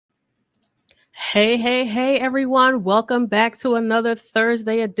Hey, hey, hey, everyone. Welcome back to another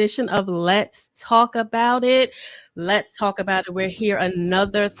Thursday edition of Let's Talk About It. Let's talk about it. We're here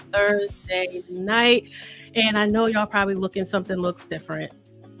another Thursday night. And I know y'all probably looking, something looks different.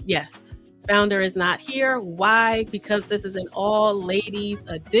 Yes, Founder is not here. Why? Because this is an all ladies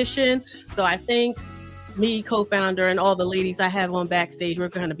edition. So I think me, co-founder, and all the ladies I have on backstage, we're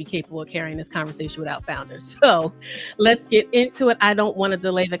going to be capable of carrying this conversation without founders. So let's get into it. I don't want to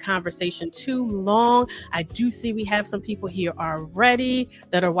delay the conversation too long. I do see we have some people here already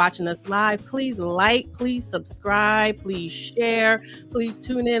that are watching us live. Please like, please subscribe, please share, please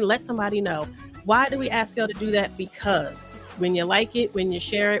tune in. Let somebody know. Why do we ask y'all to do that? Because when you like it, when you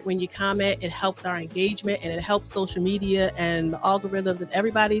share it, when you comment, it helps our engagement and it helps social media and the algorithms and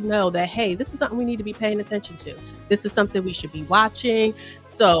everybody know that, hey, this is something we need to be paying attention to. This is something we should be watching.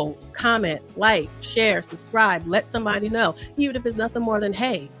 So comment, like, share, subscribe, let somebody know, even if it's nothing more than,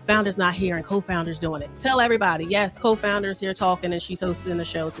 hey, Founder's not here and co-founder's doing it. Tell everybody, yes, co-founder's here talking and she's hosting the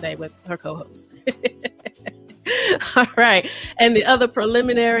show today with her co-host. All right. And the other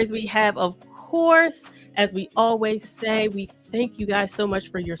preliminaries we have, of course, as we always say, we thank you guys so much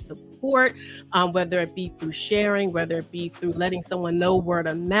for your support, whether it be through sharing, whether it be through letting someone know word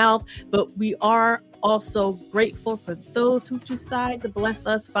of mouth. But we are also grateful for those who decide to bless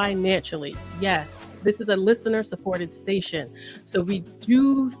us financially. Yes, this is a listener-supported station. So we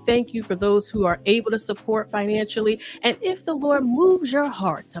do thank you for those who are able to support financially. And if the Lord moves your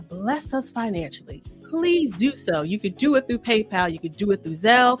heart to bless us financially, please do so. You could do it through PayPal. You could do it through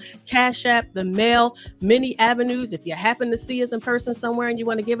Zelle, Cash App, the mail, many avenues. If you happen to see us in person somewhere and you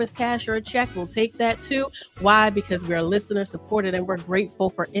want to give us cash or a check, we'll take that too. Why? Because we're listener supported and we're grateful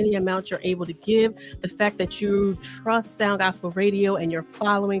for any amount you're able to give. The fact that you trust Sound Gospel Radio and you're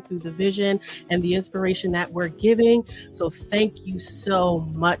following through the vision and the inspiration that we're giving. So thank you so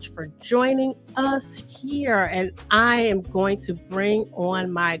much for joining us here. And I am going to bring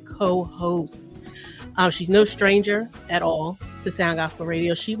on my co-host. She's no stranger at all to Sound Gospel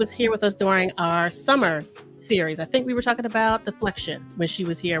Radio. She was here with us during our summer series. I think we were talking about deflection when she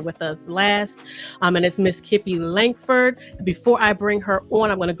was here with us last. And it's Miss Kippy Langford. Before I bring her on,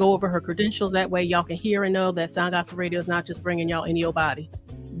 I'm going to go over her credentials. That way y'all can hear and know that Sound Gospel Radio is not just bringing y'all any old body.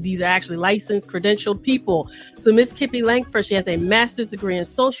 These are actually licensed, credentialed people. So Miss Kippy Langford, she has a master's degree in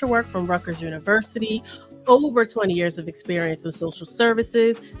social work from Rutgers University, over 20 years of experience in social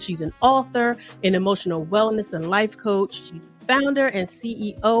services. She's an author, an emotional wellness and life coach. She's founder and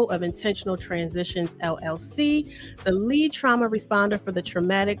CEO of Intentional Transitions, LLC, the lead trauma responder for the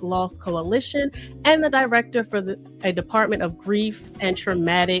Traumatic Loss Coalition, and the director for a Department of Grief and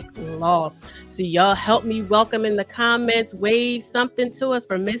Traumatic Loss. So y'all help me welcome in the comments, wave something to us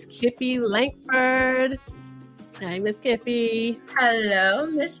for Miss Kippy Langford. Hi, Miss Kippy. Hello,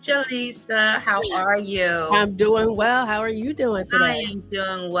 Miss Jaleesa. How are you? I'm doing well. How are you doing today? I am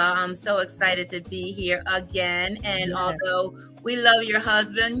doing well. I'm so excited to be here again. And although we love your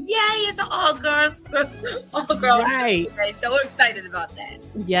husband, yay, it's an all-girls right. show today. So we're excited about that.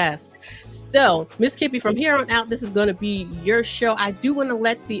 Yes. So, Miss Kippy, from here on out, this is going to be your show. I do want to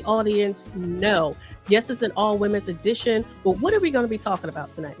let the audience know, yes, it's an all-women's edition, but what are we going to be talking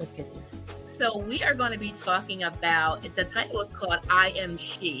about tonight, Miss Kippy? So we are going to be talking about, the title is called I Am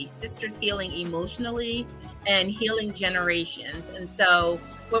She, Sisters Healing Emotionally and Healing Generations. And so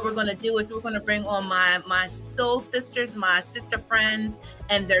what we're going to do is we're going to bring on my soul sisters, my sister friends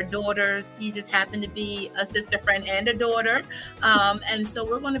and their daughters. You just happen to be a sister friend and a daughter. And so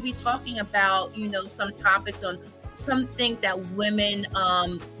we're going to be talking about, some topics on some things that women,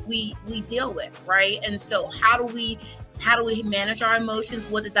 we deal with, right? And so how do we manage our emotions?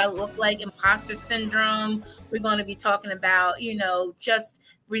 What did that look like? Imposter syndrome. We're going to be talking about, just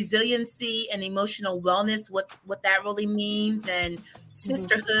resiliency and emotional wellness, what that really means, and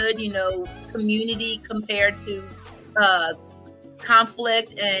sisterhood, community compared to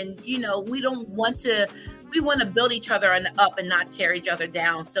conflict. And, we want to build each other up and not tear each other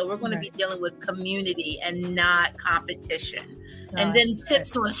down. So we're going to be dealing with community and not competition. And then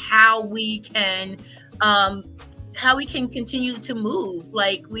tips on how we can continue to move.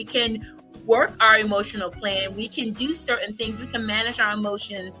 Like, we can work our emotional plan. We can do certain things. We can manage our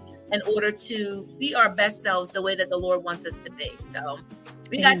emotions in order to be our best selves the way that the Lord wants us to be. So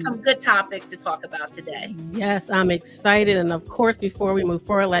we got some good topics to talk about today. Yes, I'm excited. And of course, before we move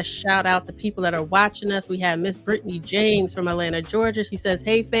forward, let's shout out the people that are watching us. We have Miss Brittany James from Atlanta, Georgia. She says,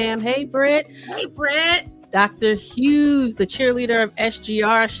 hey, fam. Hey, Britt. Hey, Britt. Dr. Hughes, the cheerleader of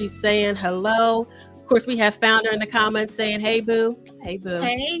SGR. She's saying hello. Of course, we have Founder in the comments saying, hey, boo. Hey, boo.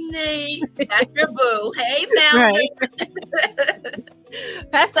 Hey, Nate. That's your boo. Hey, Founder. Right.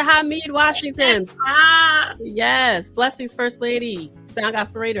 Pastor Hamid Washington. Yes. Yes. Blessings, First Lady. Sound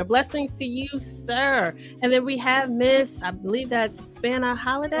Gospelator. Blessings to you, sir. And then we have Miss, I believe that's Vanna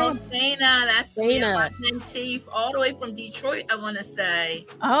Holiday. Oh, Dana, that's me, my mentee, all the way from Detroit, I want to say.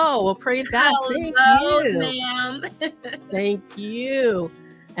 Oh, well, praise God. Hello, ma'am. Thank you.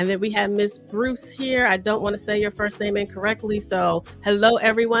 And then we have Miss Bruce here. I don't want to say your first name incorrectly. So hello,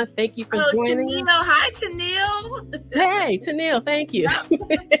 everyone. Thank you for joining us. Hi, Tanil. Hey, Tanil. Thank you.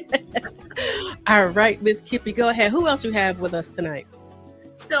 All right, Miss Kippy, go ahead. Who else you have with us tonight?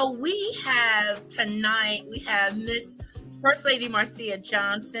 So we have Miss First Lady Marcia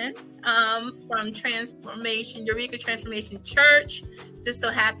Johnson from Eureka Transformation Church. This so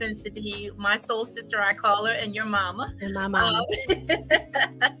happens to be my soul sister, I call her, and your mama. And my mama.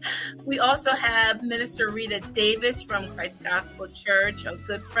 We also have Minister Rita Davis from Christ Gospel Church, a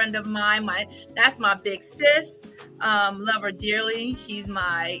good friend of mine. That's my big sis. Love her dearly. She's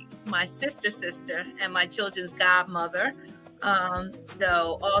my sister, and my children's godmother.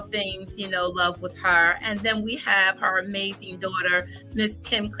 So all things, love with her. And then we have her amazing daughter, Miss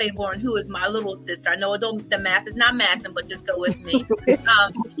Kim Claiborne, who is my little sister. I know the math is not mathing, but just go with me.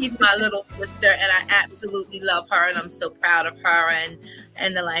 She's my little sister, and I absolutely love her, and I'm so proud of her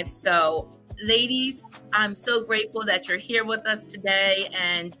and the life. So ladies, I'm so grateful that you're here with us today,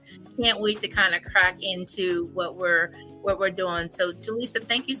 and can't wait to kind of crack into what we're doing. So Jaleesa,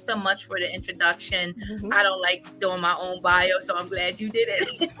 thank you so much for the introduction. Mm-hmm. I don't like doing my own bio, so I'm glad you did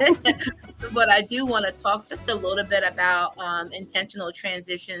it. But I do want to talk just a little bit about Intentional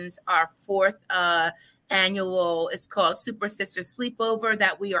Transitions, our fourth annual, it's called Super Sister Sleepover,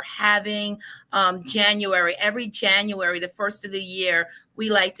 that we are having January. Every January, the first of the year, we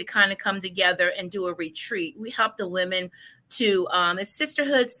like to kind of come together and do a retreat. We help the women to it's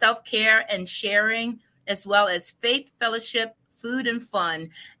sisterhood, self-care, and sharing, as well as faith, fellowship, food, and fun.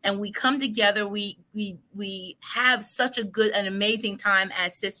 And we come together. We have such a good and amazing time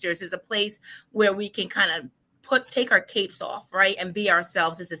as sisters. It's a place where we can kind of take our capes off, right, and be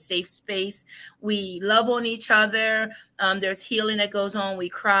ourselves. It's a safe space. We love on each other. There's healing that goes on. We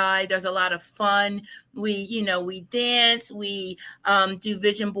cry. There's a lot of fun. We dance. We do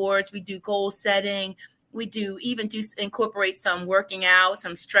vision boards. We do goal setting. We do incorporate some working out,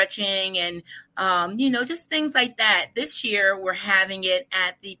 some stretching, and, just things like that. This year, we're having it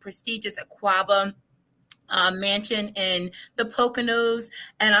at the prestigious Aquaba mansion in the Poconos.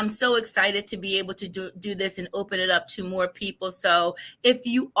 And I'm so excited to be able to do this and open it up to more people. So if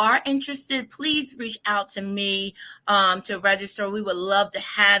you are interested, please reach out to me to register. We would love to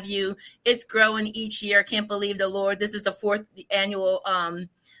have you. It's growing each year. Can't believe the Lord. This is the fourth annual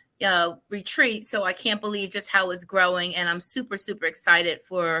retreat. So I can't believe just how it's growing. And I'm super, super excited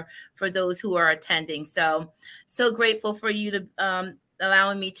for those who are attending. So grateful for you to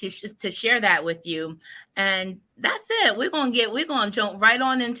allowing me to share that with you. And that's it. We're going to jump right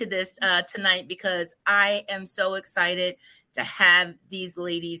on into this tonight, because I am so excited to have these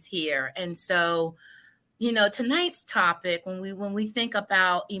ladies here. And so, tonight's topic, when we think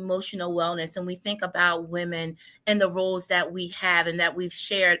about emotional wellness and we think about women and the roles that we have and that we've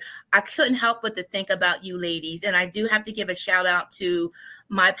shared, I couldn't help but to think about you ladies. And I do have to give a shout out to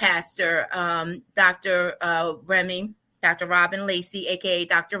my pastor, Dr. Dr. Robin Lacey, aka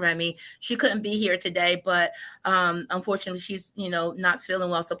Dr. Remy. She couldn't be here today, but unfortunately she's, not feeling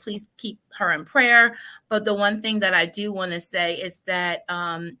well. So please keep her in prayer. But the one thing that I do want to say is that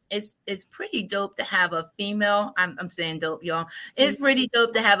it's pretty dope to have a female. I'm saying dope, y'all. It's pretty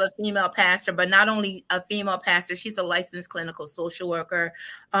dope to have a female pastor, but not only a female pastor, she's a licensed clinical social worker.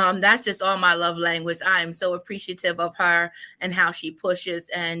 That's just all my love language. I am so appreciative of her and how she pushes.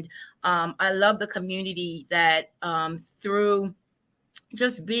 And I love the community that through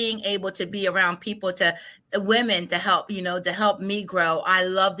just being able to be around people, to women, to help me grow. I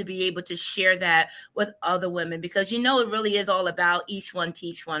love to be able to share that with other women, because, it really is all about each one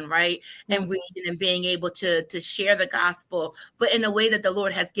teach one, right? And reaching and being able to share the gospel, but in a way that the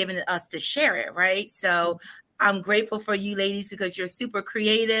Lord has given us to share it, right? So I'm grateful for you ladies, because you're super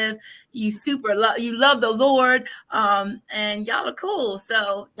creative. You love the Lord, and y'all are cool.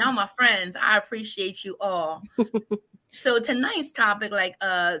 So y'all my friends. I appreciate you all. So tonight's topic, like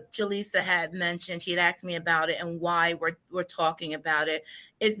Jaleesa had mentioned, she had asked me about it and why we're talking about it,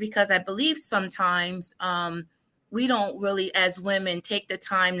 is because I believe sometimes we don't really, as women, take the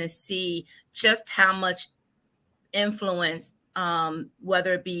time to see just how much influence,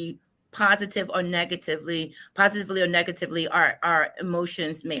 whether it be positively or negatively, our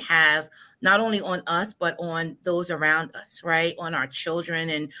emotions may have, not only on us, but on those around us, right? On our children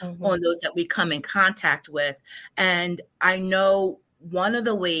and on those that we come in contact with. And I know one of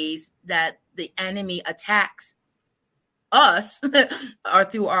the ways that the enemy attacks us are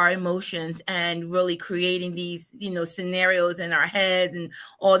through our emotions and really creating these, scenarios in our heads and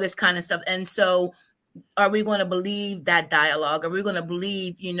all this kind of stuff. And so are we going to believe that dialogue? Are we going to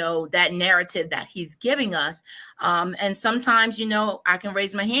believe, that narrative that he's giving us? And sometimes, I can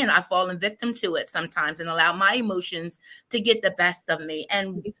raise my hand. I've fallen victim to it sometimes and allow my emotions to get the best of me.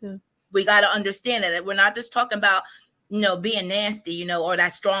 And we got to understand that we're not just talking about, being nasty, or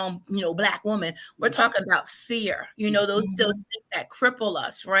that strong, Black woman. We're talking about fear, those things that cripple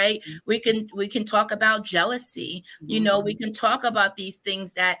us, right? We can talk about jealousy, we can talk about these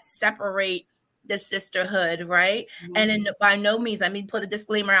things that separate the sisterhood, right? And by no means, let me put a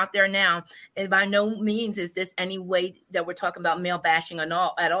disclaimer out there now, and by no means is this any way that we're talking about male bashing at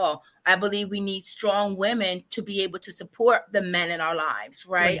all. I believe we need strong women to be able to support the men in our lives,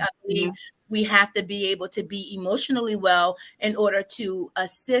 right? I believe we have to be able to be emotionally well in order to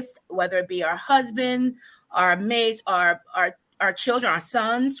assist, whether it be our husbands, our mates, our children, our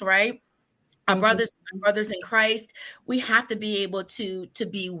sons, right? Our brothers in Christ. We have to be able to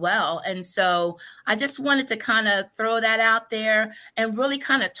be well. And so I just wanted to kind of throw that out there and really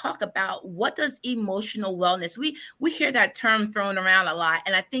kind of talk about what does emotional wellness. We hear that term thrown around a lot.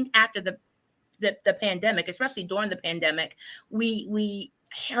 And I think after the pandemic, especially during the pandemic, we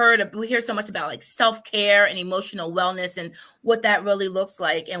hear so much about like self-care and emotional wellness and what that really looks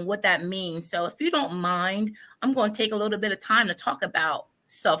like and what that means. So if you don't mind, I'm going to take a little bit of time to talk about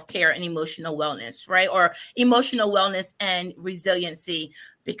self-care and emotional wellness, right? Or emotional wellness and resiliency,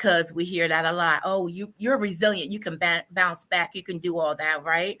 because we hear that a lot. Oh, you're resilient. You can bounce back. You can do all that,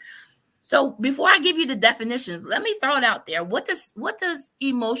 right? So before I give you the definitions, let me throw it out there. What does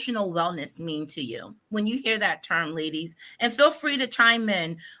emotional wellness mean to you when you hear that term, ladies? And feel free to chime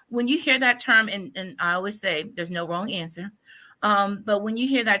in when you hear that term. And I always say there's no wrong answer. But when you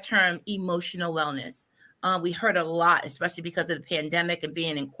hear that term, emotional wellness, we heard a lot, especially because of the pandemic and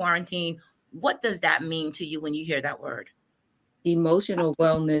being in quarantine. What does that mean to you when you hear that word? Emotional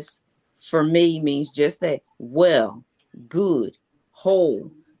wellness for me means just that: well, good,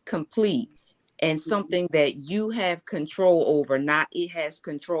 whole, complete, and something that you have control over, not it has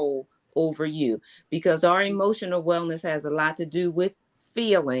control over you. Because our emotional wellness has a lot to do with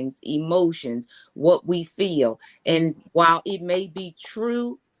feelings, emotions, what we feel. And while it may be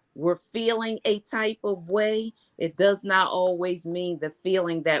true, we're feeling a type of way, it does not always mean the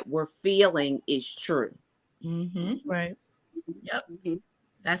feeling that we're feeling is true. Right. Yep.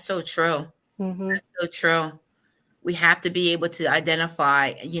 That's so true. That's so true. We have to be able to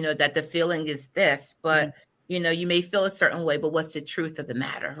identify, that the feeling is this, but, you may feel a certain way, but what's the truth of the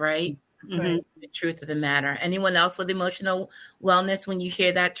matter, right? Right. The truth of the matter. Anyone else with emotional wellness, when you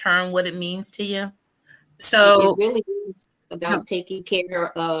hear that term, what it means to you? So it really is about taking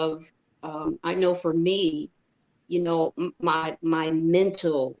care of, I know for me, my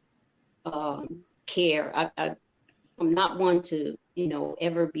mental care. I'm not one to,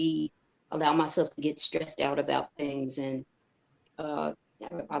 ever allow myself to get stressed out about things. And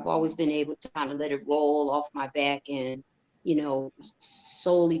I've always been able to kind of let it roll off my back and,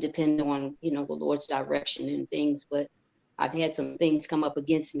 solely depend on, the Lord's direction and things. But I've had some things come up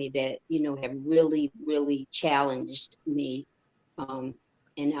against me that, have really, really challenged me. And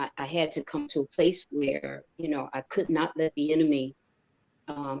I had to come to a place where, I could not let the enemy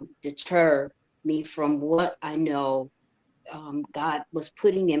deter me from what I know God was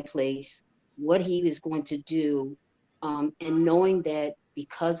putting in place, what he was going to do, and knowing that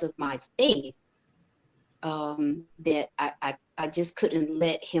because of my faith, that I just couldn't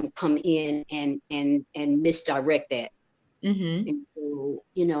let him come in and misdirect that. And so,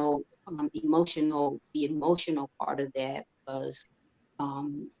 the emotional part of that was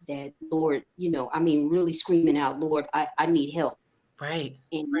that, Lord, really screaming out, Lord, I need help. Right.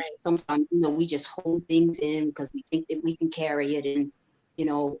 And sometimes, we just hold things in because we think that we can carry it. And,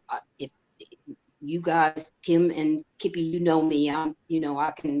 if you guys, Kim and Kippy, me, I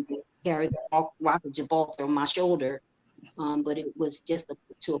can carry the rock of Gibraltar on my shoulder. But it was just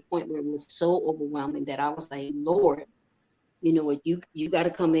to a point where it was so overwhelming that I was like, Lord, you got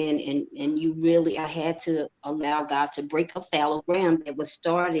to come in and you really, I had to allow God to break up fallow ground that was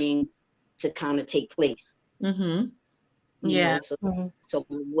starting to kind of take place. Yeah. So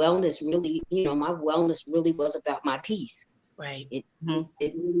wellness really, my wellness really was about my peace. Right. It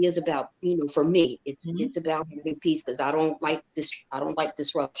really is about, for me, it's about having peace, because I don't like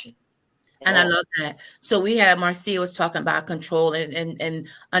disruption. And I love that. So we had Marcia was talking about control and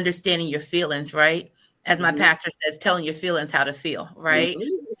understanding your feelings, right? As my pastor says, telling your feelings how to feel, right?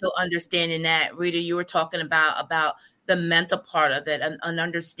 So understanding that. Rita, you were talking about the mental part of it, and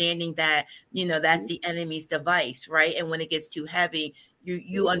understanding that, you know, that's the enemy's device, right? And when it gets too heavy,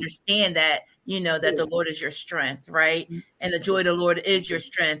 you understand that, you know, that the Lord is your strength, right? And the joy of the Lord is your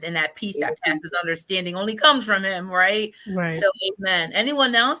strength, and that peace that passes understanding only comes from him, right? Right. So amen.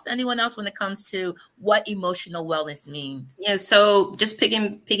 Anyone else when it comes to what emotional wellness means? Yeah, so just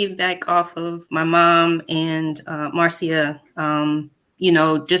piggyback off of my mom and Marcia, you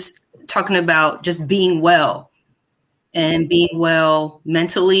know, just talking about just being well and being well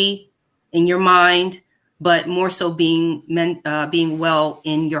mentally in your mind, but more so being well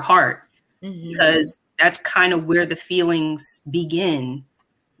in your heart, because that's kind of where the feelings begin.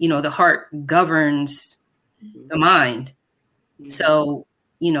 You know, the heart governs the mind. So,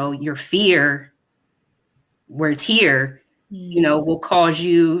 you know, your fear, where it's here, you know, will cause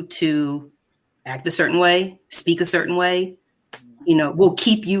you to act a certain way, speak a certain way, you know, will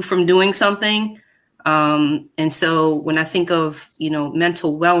keep you from doing something. And so when I think of, you know,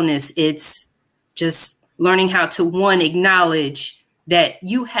 mental wellness, it's just learning how to, one, acknowledge that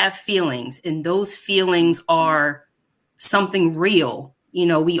you have feelings, and those feelings are something real. You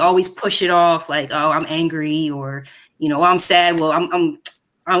know, we always push it off like, oh, I'm angry, or, you know, I'm sad. Well, I don't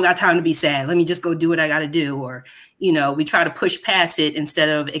got time to be sad. Let me just go do what I got to do. Or, you know, we try to push past it instead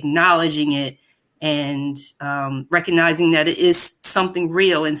of acknowledging it and recognizing that it is something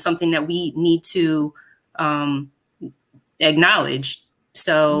real and something that we need to acknowledge.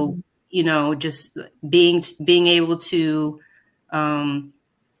 So, you know, just being able to,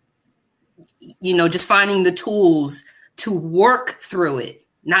 you know, just finding the tools to work through it,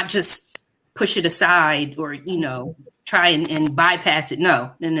 not just push it aside or, you know, try and bypass it.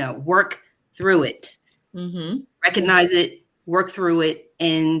 No, work through it, recognize it, work through it,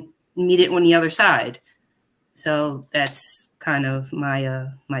 and meet it on the other side. So that's kind of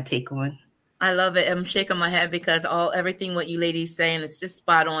my take on. I love it. I'm shaking my head because everything what you ladies saying is just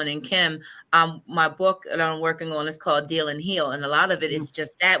spot on. And Kim, my book that I'm working on is called Deal and Heal. And a lot of it is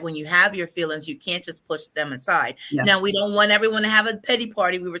just that when you have your feelings, you can't just push them aside. Yeah. Now, we don't want everyone to have a pity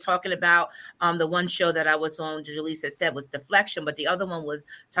party. We were talking about the one show that I was on, Jaleesa said, was deflection. But the other one was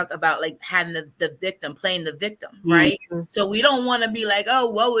talking about like having the victim, playing the victim, right? So we don't want to be like, oh,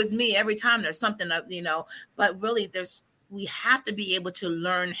 woe is me every time there's something, you know, but really we have to be able to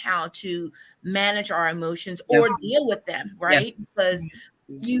learn how to manage our emotions or deal with them, right? Because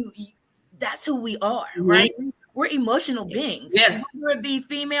that's who we are, right? We're emotional beings. Whether it be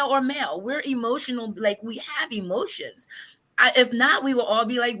female or male, we're emotional. Like, we have emotions. If not, we will all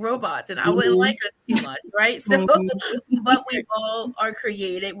be like robots, and I wouldn't like us too much, right? So, but we all are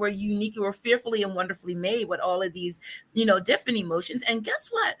created. We're unique. We're fearfully and wonderfully made with all of these, you know, different emotions. And guess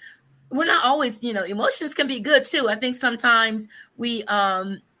what? We're not always, you know, emotions can be good too. I think sometimes we,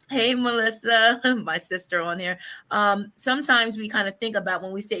 hey, Melissa, my sister on here. Sometimes we kind of think about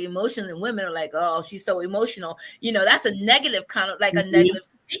when we say emotion, and women are like, oh, she's so emotional. You know, that's a negative kind of like a negative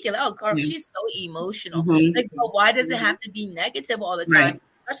speaking. Oh, girl, she's so emotional. Like, well, why does it have to be negative all the time?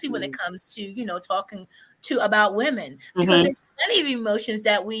 Especially when it comes to, you know, talking about women, because there's plenty of emotions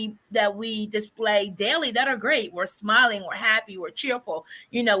that we display daily that are great. We're smiling, we're happy, we're cheerful,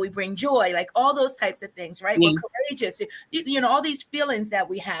 you know, we bring joy, like all those types of things, right? We're courageous, you know, all these feelings that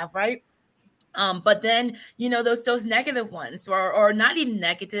we have, right? But then, you know, those negative ones or not even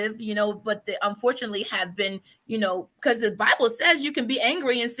negative, you know, but they unfortunately have been, you know, because the Bible says you can be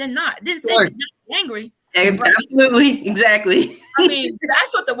angry and sin not. It didn't say not be angry. Absolutely. Exactly. I mean,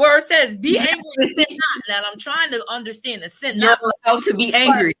 that's what the word says. Be angry and sin not. And I'm trying to understand the sin not. How to be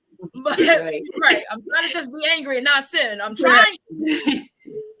angry. But right. I'm trying to just be angry and not sin. I'm trying.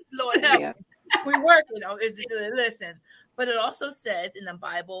 Lord help. We work, you know, listen. But it also says in the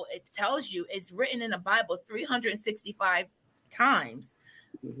Bible, it tells you, it's written in the Bible 365 times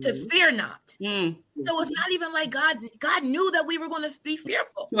to fear not. So it's not even like God knew that we were going to be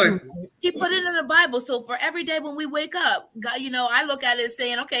fearful. He put it in the Bible. So for every day when we wake up, God, you know, I look at it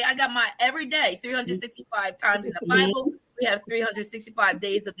saying, okay, I got my every day 365 times in the Bible. We have 365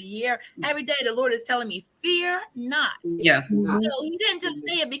 days of the year. Every day the Lord is telling me, fear not. So he didn't just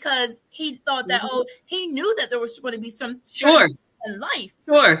say it because he thought that, he knew that there was going to be some in life.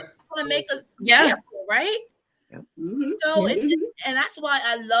 Going to make us fearful, right? So and that's why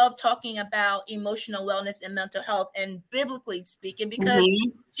I love talking about emotional wellness and mental health, and biblically speaking, because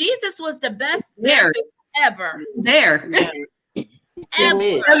Jesus was the best therapist ever. The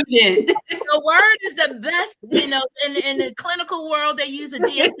word is the best, you know, in the clinical world, they use a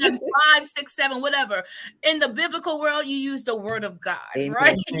DSM 5, 6, 7, whatever. In the biblical world, you use the word of God,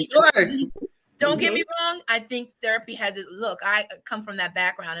 right? Don't get me wrong. I think therapy has it. Look, I come from that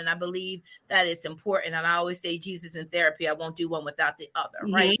background, and I believe that it's important. And I always say Jesus and therapy. I won't do one without the other,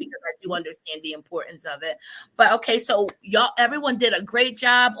 right? Because I do understand the importance of it. But okay, so everyone did a great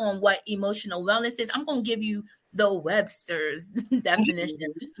job on what emotional wellness is. I'm going to give you the Webster's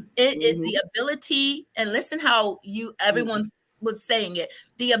definition. It is the ability, and listen how everyone was saying it,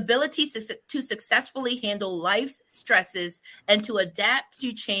 the ability to successfully handle life's stresses and to adapt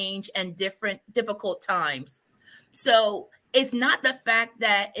to change and difficult times. So it's not the fact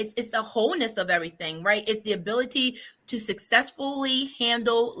that it's the wholeness of everything, right? It's the ability to successfully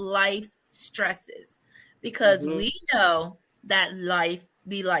handle life's stresses, because we know that life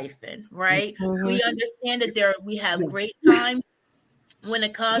be lifing, right? We understand that we have great times. When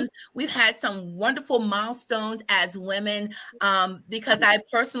it comes, we've had some wonderful milestones as women, because I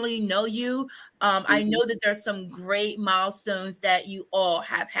personally know you. I know that there's some great milestones that you all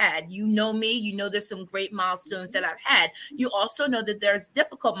have had. You know me, you know there's some great milestones that I've had. You also know that there's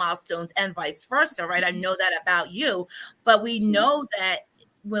difficult milestones and vice versa, right? I know that about you, but we know that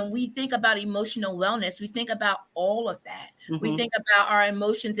when we think about emotional wellness, we think about all of that. We think about our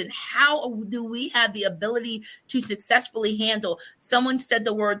emotions and how do we have the ability to successfully handle. Someone said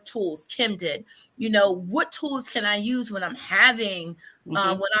the word tools. Kim did. What tools can I use when I'm having, when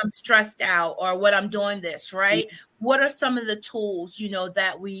I'm stressed out or when I'm doing this, right? What are some of the tools,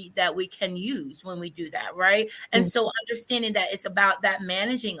 that we can use when we do that, right? And so understanding that it's about that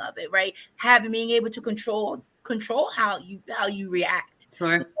managing of it, right? Being able to control how you react.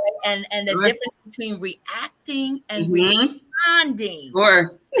 Sure. And the difference between reacting and responding.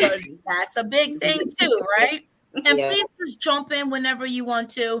 Sure. That's a big thing too, right? And please just jump in whenever you want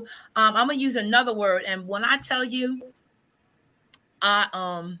to. I'm gonna use another word, and when I tell you,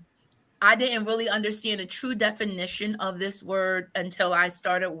 I didn't really understand the true definition of this word until I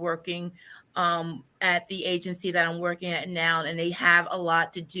started working at the agency that I'm working at now, and they have a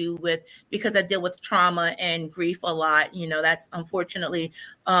lot to do with, because I deal with trauma and grief a lot. That's unfortunately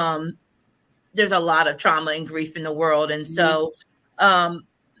there's a lot of trauma and grief in the world, and so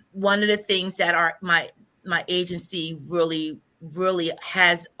one of the things that my agency really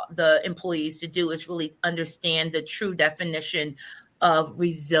has the employees to do is really understand the true definition of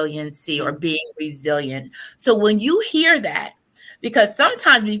resiliency or being resilient. So when you hear that, because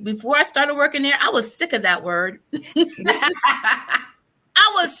sometimes before I started working there, I was sick of that word. I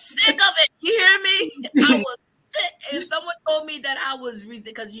was sick of it. You hear me? I was sick. If someone told me that I was resilient,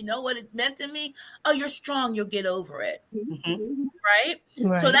 because you know what it meant to me? Oh, you're strong. You'll get over it. Right?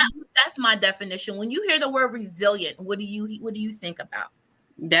 So that's my definition. When you hear the word resilient, what do you think about?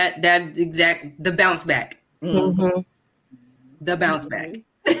 The bounce back. The bounce back.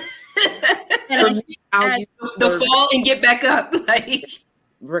 And the fall and get back up. Like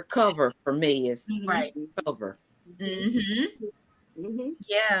recover for me is recover.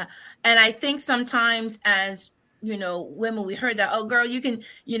 Yeah. And I think sometimes as women, we heard that, oh girl, you can,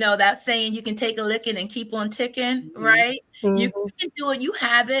 that saying, you can take a licking and keep on ticking, right? You can do it, you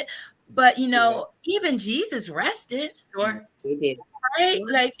have it. But even Jesus rested. Sure. He did. Right?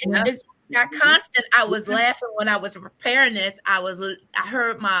 Like it's that constant. I was laughing when I was preparing this. I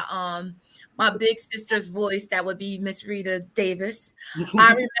heard my big sister's voice. That would be Miss Rita Davis. I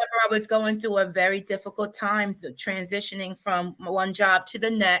remember I was going through a very difficult time, transitioning from one job to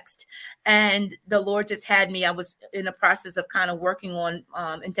the next, and the Lord just had me. I was in the process of kind of working on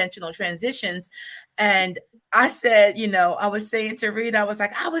intentional transitions, and I said, I was saying to Rita, I was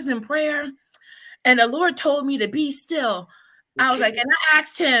like, I was in prayer, and the Lord told me to be still. I was like, and I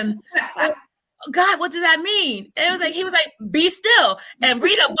asked him, God, what does that mean? And he was like, be still. And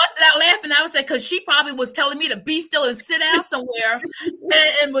Rita busted out laughing. I was like, because she probably was telling me to be still and sit down somewhere,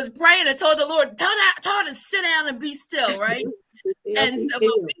 and was praying and told the Lord, tell her to sit down and be still, right? And so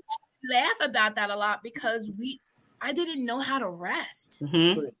we laugh about that a lot because I didn't know how to rest.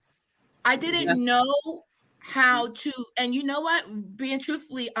 I didn't know how to, and you know what? Being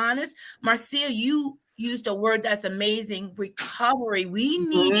truthfully honest, Marcia, you used a word that's amazing, recovery. We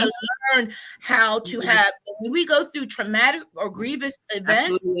need to learn how to have, when we go through traumatic or grievous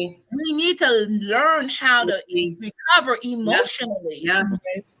events, we need to learn how to recover emotionally.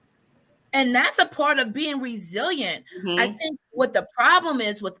 And that's a part of being resilient. I think what the problem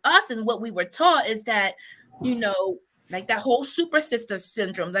is with us and what we were taught is that, like that whole super sister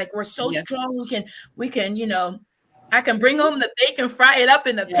syndrome, like we're so strong, we can, I can bring home the bacon, fry it up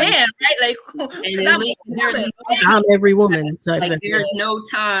in the pan, right? Like, I'm every woman. Like there's no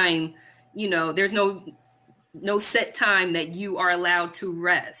time, there's no no set time that you are allowed to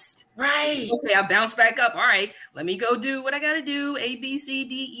rest. Right. Okay, I bounce back up. All right, let me go do what I got to do. A, B, C,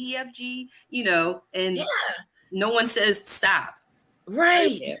 D, E, F, G, and no one says stop.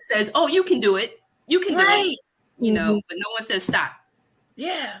 Right. It says, oh, you can do it. You can do it. But no one says stop.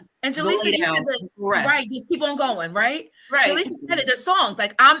 Yeah. And Jaleesa, you said that, just keep on going, right? Right. Jaleesa said it, the songs,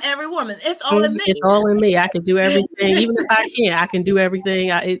 like, I'm every woman. It's all in me. It's all in me. I can do everything. Even if I can't, I can do everything.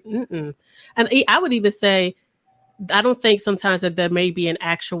 And I would even say, I don't think sometimes that there may be an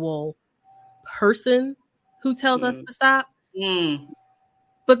actual person who tells us to stop.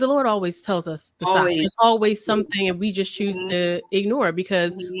 But the Lord always tells us to stop. There's always something, and we just choose to ignore it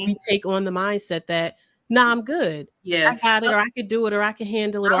because we take on the mindset that, nah, I'm good. Yeah, I got it, or I could do it, or I can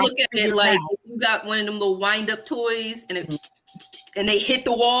handle it. I look at it like you got one of them little wind-up toys, and they hit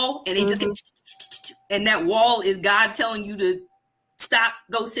the wall, and they just get, and that wall is God telling you to stop,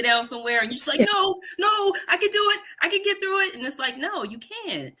 go sit down somewhere, and you're just like, no, I can do it, I can get through it, and it's like, no, you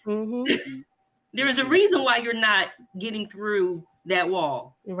can't. There is a reason why you're not getting through that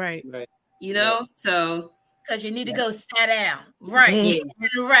wall, right? So because you need to go sit down, right,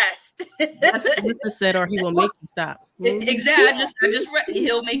 and rest. That's what Jesus said, or He will make you stop. Exactly. I just read,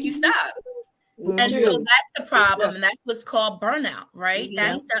 He'll make you stop. And so that's the problem, and that's what's called burnout, right?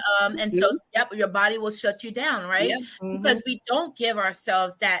 That's the and so your body will shut you down, right? Because we don't give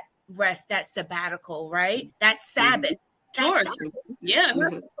ourselves that rest, that sabbatical, right? That Sabbath. Sure. Yeah, we're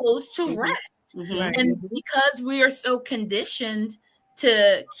supposed to rest, and because we are so conditioned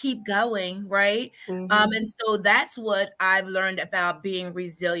to keep going, right? And so that's what I've learned about being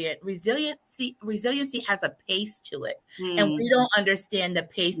resilient. Resiliency has a pace to it, and we don't understand the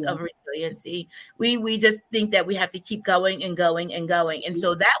pace of resiliency. We just think that we have to keep going and going and going, and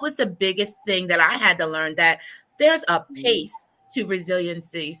so that was the biggest thing that I had to learn, that there's a pace to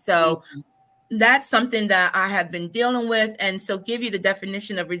resiliency. So that's something that I have been dealing with. And so give you the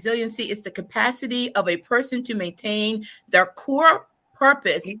definition of resiliency: it's the capacity of a person to maintain their core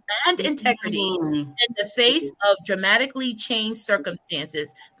purpose and integrity in the face of dramatically changed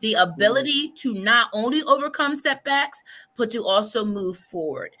circumstances, the ability to not only overcome setbacks, but to also move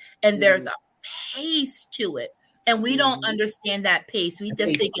forward. And there's a pace to it. And we don't understand that pace. We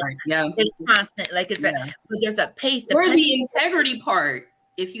just think it's constant, like it's but there's a pace. Or the integrity part.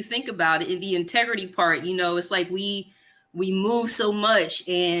 If you think about it, in the integrity part, it's like we move so much,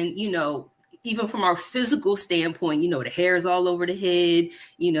 and even from our physical standpoint, the hair's all over the head,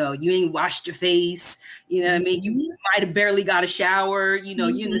 you ain't washed your face, what I mean? You might have barely got a shower, you're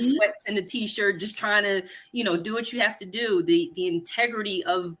in the sweats and the t-shirt, just trying to, do what you have to do. The integrity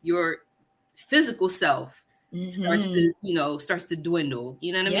of your physical self starts to dwindle,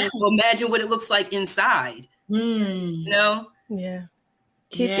 you know what I mean? So imagine what it looks like inside, Yeah.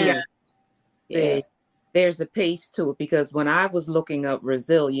 There's a pace to it, because when I was looking up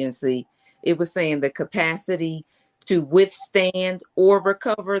resiliency, it was saying the capacity to withstand or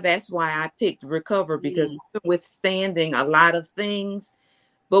recover. That's why I picked recover, because we're withstanding a lot of things,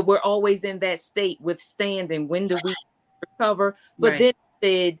 but we're always in that state, withstanding. When do we recover? But then it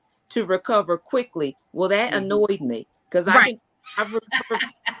said to recover quickly. Well, that annoyed me, because I've recovered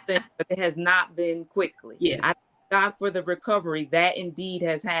something, but it has not been quickly. I thank God for the recovery. That indeed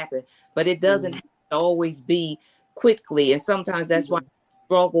has happened, but it doesn't have to always be quickly. And sometimes that's why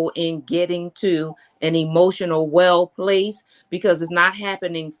struggle in getting to an emotional well place, because it's not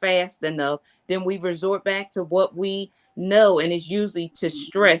happening fast enough. Then we resort back to what we know, and it's usually to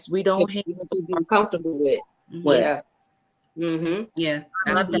stress. We don't be comfortable with.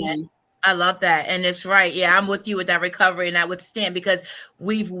 I love that. And it's right. Yeah, I'm with you with that recovery, and I withstand, because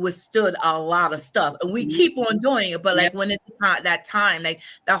we've withstood a lot of stuff, and we keep on doing it. But like when it's not that time, like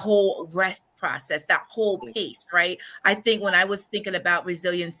the whole rest process, that whole pace, right? I think when I was thinking about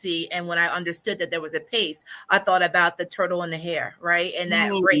resiliency, and when I understood that there was a pace, I thought about the turtle and the hare, right? And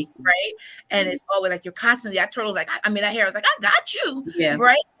that race, right? And it's always like you're constantly, that turtle's like, that hare is like, I got you,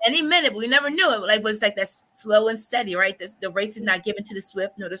 right? Any minute, but we never knew it. Like, but it's like that's slow and steady, right? The race is not given to the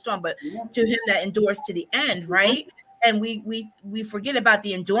swift nor the strong, but to him that endures to the end, right? And we forget about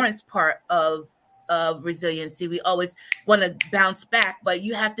the endurance part of resiliency. We always want to bounce back, but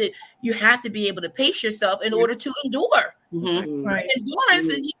you have to be able to pace yourself in order to endure. Right. Endurance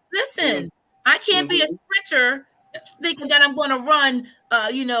is, listen, I can't be a sprinter thinking that I'm going to run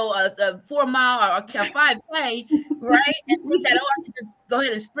a 4 mile or a 5K, right? And think that I can just go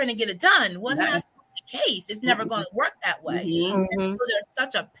ahead and sprint and get it done. Well, that's not the case. It's never going to work that way. Mhm. And so there's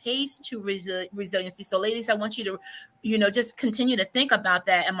such a pace to resiliency. So ladies, I want you to, just continue to think about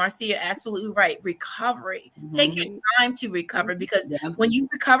that. And Marcia, absolutely right. Recovery. Take your time to recover, because when you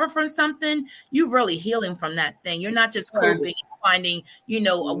recover from something, you're really healing from that thing. You're not just coping, finding,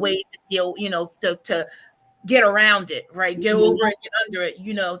 ways to deal, to get around it, right? Get over it, get under it.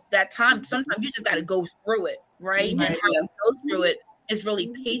 That time, sometimes you just got to go through it, right? And how we go through it is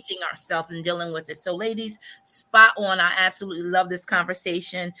really pacing ourselves and dealing with it. So ladies, spot on. I absolutely love this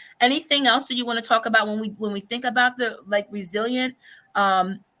conversation. Anything else that you want to talk about when we think about the resilient?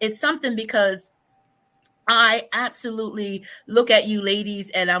 It's something, because I absolutely look at you ladies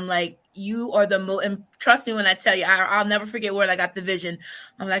and I'm like, you are the most, and trust me when I tell you, I'll never forget where I got the vision.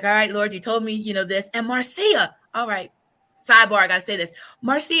 I'm like, all right, Lord, you told me, this. And Marcia, all right, sidebar, I got to say this.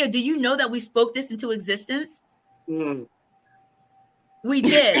 Marcia, do you know that we spoke this into existence? We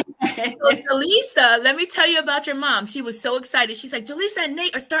did. So Jaleesa, let me tell you about your mom. She was so excited. She's like, Jaleesa and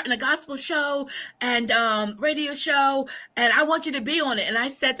Nate are starting a gospel show and radio show, and I want you to be on it. And I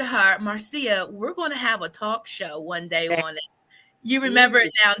said to her, Marcia, we're going to have a talk show one day on it. You remember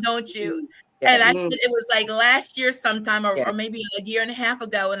it now, don't you? And I said, it was like last year sometime, or maybe a year and a half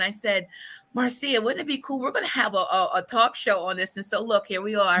ago. And I said, Marcia, wouldn't it be cool? We're going to have a talk show on this. And so look, here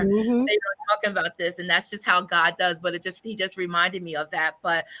we are. They were talking about this, and that's just how God does. But he just reminded me of that.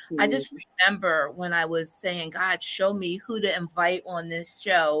 But I just remember when I was saying, God, show me who to invite on this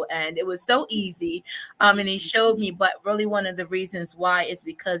show. And it was so easy. And he showed me, but really one of the reasons why is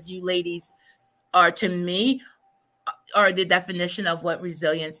because you ladies are, to me, are the definition of what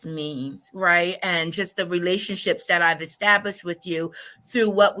resilience means, right? And just the relationships that I've established with you through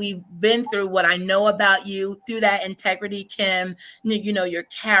what we've been through, what I know about you, through that integrity, Kim, your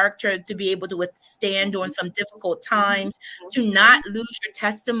character, to be able to withstand during some difficult times, to not lose your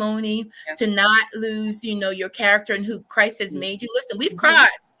testimony, to not lose, your character and who Christ has made you. Listen, we've cried.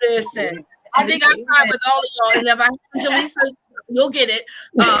 Listen, I think I cried with all of y'all. And if I Jaleesa, you'll get it.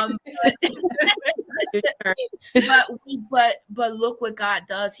 But look what God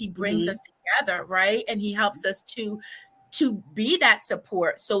does. He brings us together, right? And he helps us to be that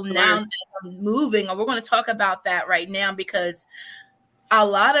support. So now I'm moving, and we're going to talk about that right now, because a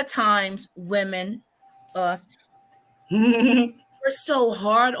lot of times women, us, we're so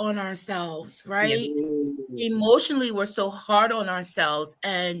hard on ourselves, right? Emotionally, we're so hard on ourselves.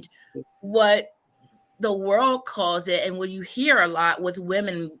 And what the world calls it, and what you hear a lot with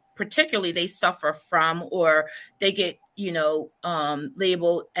women, particularly, they suffer from, or they get,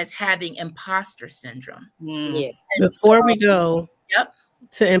 labeled as having imposter syndrome. Before we go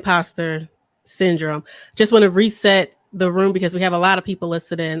to imposter syndrome, just want to reset the room, because we have a lot of people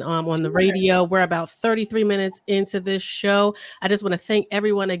listening on the radio. We're about 33 minutes into this show. I just want to thank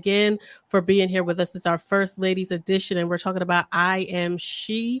everyone again for being here with us. It's our First Ladies edition, and we're talking about I Am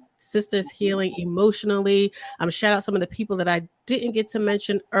She, Sisters Healing Emotionally. Shout out some of the people that I didn't get to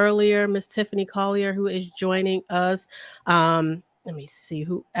mention earlier. Miss Tiffany Collier, who is joining us. Let me see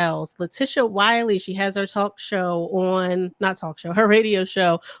who else. Letitia Wiley, she has her her radio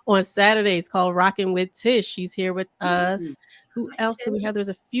show on Saturdays called Rockin' with Tish. She's here with us. Who else do we have? There's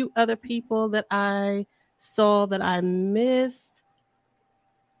a few other people that I saw that I missed.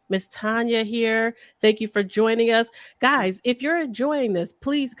 Miss Tanya here. Thank you for joining us. Guys, if you're enjoying this,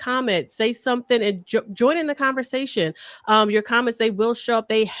 please comment, say something, and join in the conversation. Your comments, they will show up.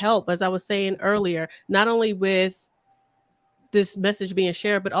 They help, as I was saying earlier, not only with this message being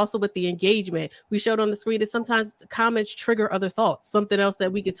shared, but also with the engagement. We showed on the screen that sometimes comments trigger other thoughts, something else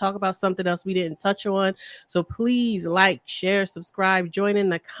that we could talk about, something else we didn't touch on. So please like, share, subscribe, join in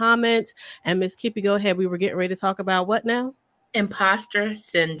the comments. And Miss Kippy, go ahead. We were getting ready to talk about what now? Imposter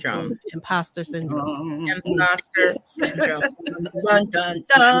syndrome. Imposter syndrome. Imposter syndrome. Dun, dun,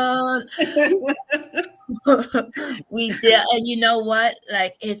 dun. We did. And you know what?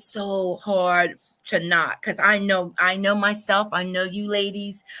 It's so hard to not, because I know myself, I know you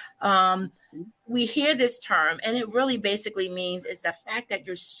ladies. We hear this term, and it really basically means it's the fact that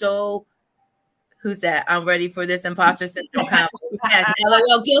you're so, who's that? I'm ready for this imposter syndrome. Yes,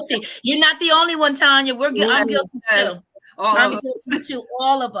 LOL, guilty. You're not the only one, Tanya. I'm guilty too. I'm guilty too,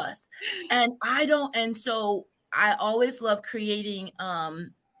 all of us. And so I always love creating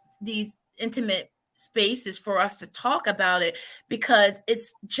these intimate spaces for us to talk about it, because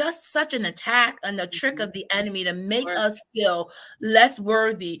it's just such an attack and a trick of the enemy to make us feel less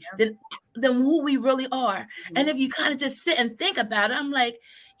worthy than who we really are. And if you kind of just sit and think about it, I'm like,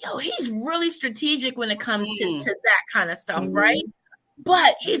 he's really strategic when it comes to that kind of stuff, right?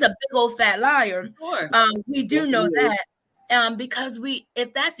 But he's a big old fat liar. We do know that. because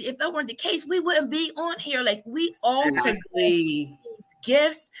if that weren't the case, we wouldn't be on here. Like, we all Exactly.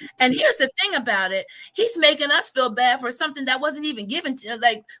 gifts. And here's the thing about it, he's making us feel bad for something that wasn't even given to,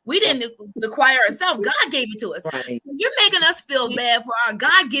 like, we didn't acquire ourselves, God gave it to us. Right. So you're making us feel bad for our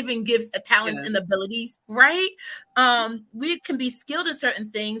God-given gifts, talents, and abilities, right? We can be skilled in certain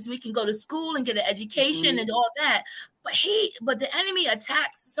things, we can go to school and get an education and all that, but the enemy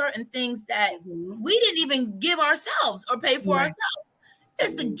attacks certain things that we didn't even give ourselves or pay for ourselves.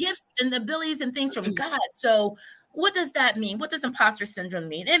 It's the gifts and the abilities and things from God. So what does that mean? What does imposter syndrome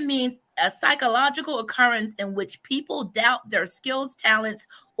mean? It means a psychological occurrence in which people doubt their skills, talents,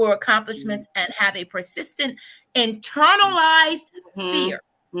 or accomplishments and have a persistent internalized fear,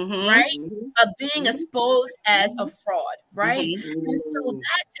 right? Of being exposed as a fraud, right? And so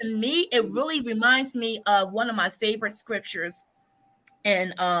that, to me, it really reminds me of one of my favorite scriptures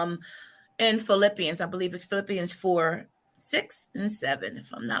in Philippians. I believe it's Philippians 4:6-7,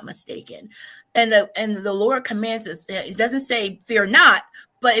 if I'm not mistaken. And the Lord commands us. It doesn't say fear not,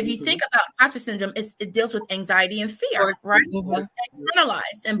 but if you think about imposter syndrome, it deals with anxiety and fear, right?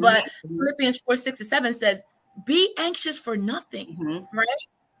 Internalized. But Philippians 4:6-7 says, "Be anxious for nothing," right?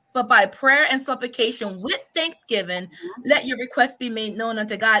 But by prayer and supplication with thanksgiving, let your requests be made known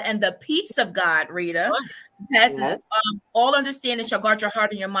unto God, and the peace of God, Rita, passes all understanding, shall guard your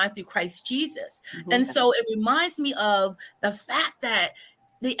heart and your mind through Christ Jesus. And so it reminds me of the fact that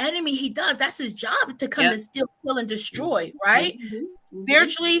the enemy, that's his job, to come and steal, kill, and destroy, right?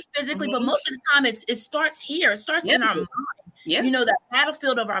 Spiritually, physically, but most of the time it starts here. It starts in our mind. You know, that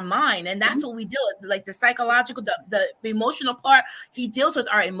battlefield of our mind. And that's what we deal with, like the psychological, the emotional part. He deals with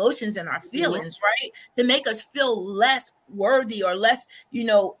our emotions and our feelings, right? To make us feel less worthy or less,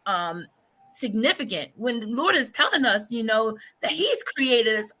 significant, when the Lord is telling us, that he's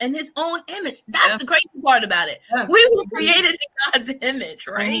created us in his own image. That's the crazy part about it. We were created in God's image,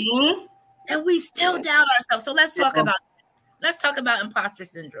 right? And we still doubt ourselves. So let's talk about imposter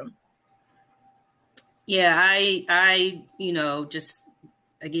syndrome. Yeah, I just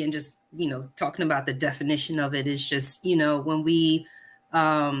talking about the definition of it is just, when we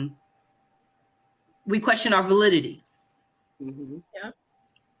question our validity.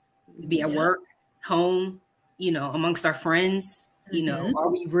 Be at work, home, amongst our friends, are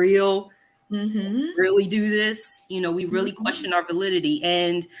we real? Really do this? We really question our validity.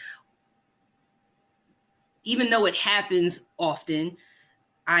 And even though it happens often,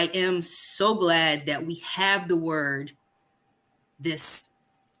 I am so glad that we have the word, this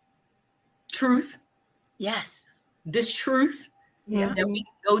truth. Yes. This truth that we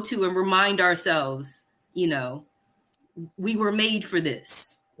can go to and remind ourselves, we were made for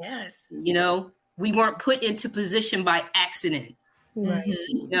this. Yes. We weren't put into position by accident.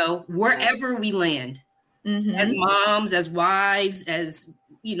 Wherever we land, as moms, as wives, as,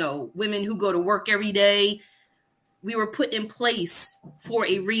 women who go to work every day, we were put in place for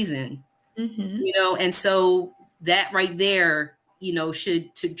a reason, and so that right there,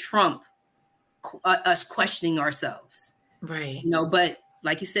 should trump us questioning ourselves. Right. But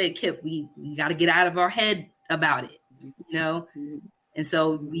like you said, Kip, we got to get out of our head about it, and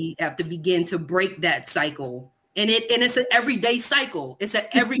so we have to begin to break that cycle. And it's an everyday cycle. It's an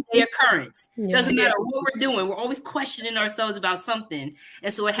everyday occurrence. Doesn't matter what we're doing. We're always questioning ourselves about something.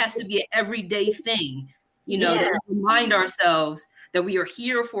 And so it has to be an everyday thing, to remind ourselves that we are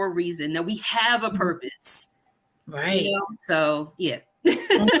here for a reason, that we have a purpose. Right. So, yeah.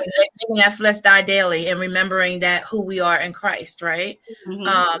 Making that flesh die daily and remembering that who we are in Christ, right?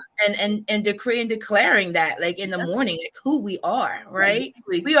 And decreeing, declaring that, like in the morning, like who we are, right?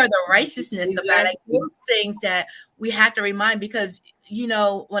 Exactly. We are the righteousness of God. Like those things that we have to remind, because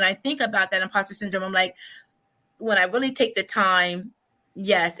when I think about that imposter syndrome, I'm like, when I really take the time,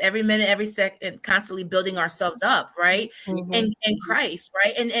 yes, every minute, every second, constantly building ourselves up, right? In Christ,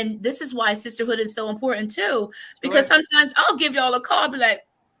 right? And this is why sisterhood is so important too, because sometimes I'll give y'all a call, be like,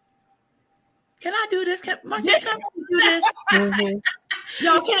 can I do this? Can my sister do this?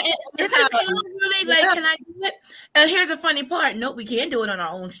 Y'all, can I really, like, can I do it? And here's a funny part. Nope, we can't do it on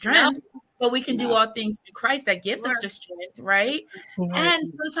our own strength. But we can do all things through Christ that gives us the strength, right? And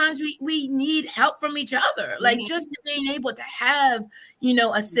sometimes we need help from each other. Like just being able to have,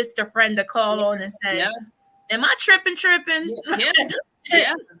 a sister friend to call on and say, am I tripping? Yeah.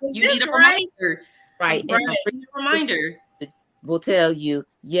 You need a reminder. Right. And a reminder will tell you,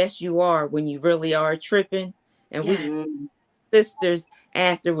 yes, you are, when you really are tripping. And we sisters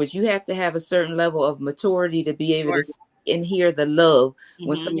afterwards, you have to have a certain level of maturity to be able to see and hear the love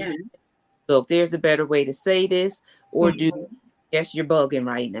when somebody look, there's a better way to say this, or do, yes, you're bugging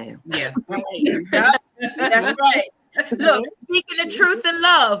right now. Yeah. Right. That's right. Look, speaking the truth in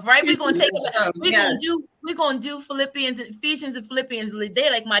love, right? We're gonna take it. We're gonna do Philippians, Ephesians, and Philippians. They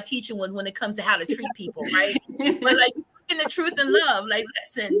like my teaching was when it comes to how to treat people, right? But like speaking the truth in love, like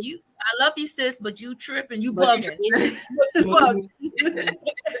listen, I love you, sis, but you tripping, you bugging.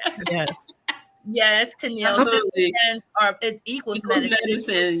 Yes. Yes, Tennille. Sisters are it's equals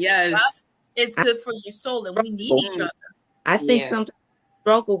medicine. Yes. It's good for your soul, and we need each other. I think sometimes we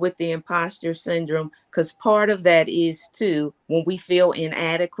struggle with the imposter syndrome because part of that is too when we feel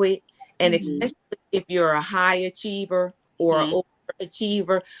inadequate, and especially if you're a high achiever or an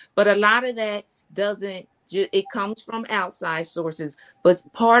overachiever. But a lot of that doesn't. It comes from outside sources, but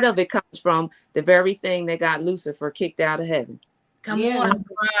part of it comes from the very thing that got Lucifer kicked out of heaven. Come on,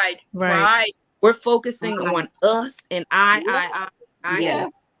 pride. We're focusing on us and I.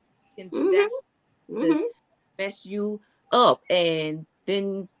 And that's to mess you up, and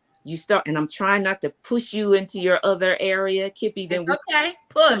then you start. And I'm trying not to push you into your other area, Kippy. Then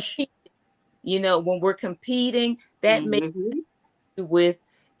push. You know, when we're competing, that makes you with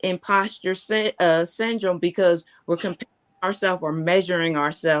imposter syndrome because we're comparing ourselves or measuring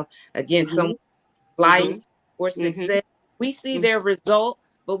ourselves against some life or success. We see their result,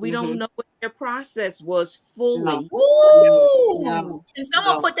 but we don't know what their process was fully. Can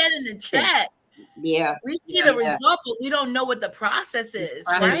someone put that in the chat? Yeah. We see the result, but we don't know what the process is,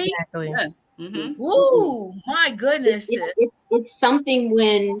 right? Exactly. Ooh, my goodness. It's something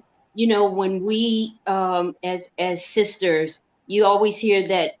when, you know, when we, as sisters, you always hear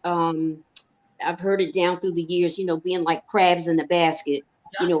that, I've heard it down through the years, you know, being like crabs in the basket.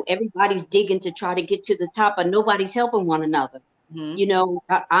 You know, everybody's digging to try to get to the top, but nobody's helping one another. You know,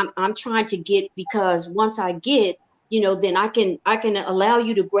 I'm trying to get, because once I get, you know, then I can allow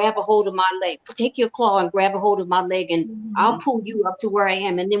you to grab a hold of my leg, take your claw and grab a hold of my leg, and I'll pull you up to where I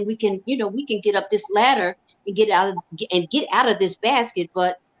am, and then we can, you know, we can get up this ladder and get out of this basket.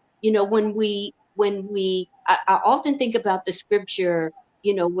 But you know, when we I often think about the scripture,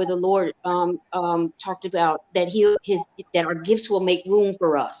 you know, where the Lord talked about that that our gifts will make room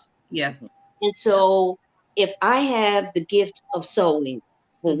for us. Yeah. And so if I have the gift of sewing,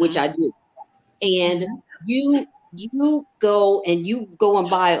 for which I do, and you go and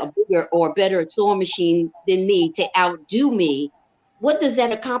buy a bigger or better sewing machine than me to outdo me, what does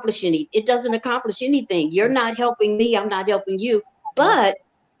that accomplish? It doesn't accomplish anything. You're not helping me. I'm not helping you. But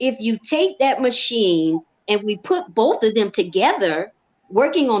if you take that machine and we put both of them together,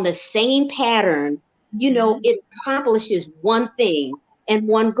 working on the same pattern, you know, it accomplishes one thing and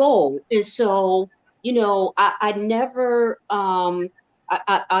one goal. And so, you know, I never,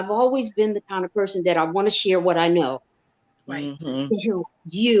 I've always been the kind of person that I want to share what I know, right, to help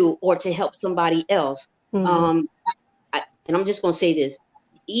you or to help somebody else. And I'm just going to say this,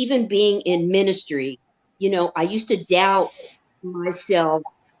 even being in ministry, you know, I used to doubt myself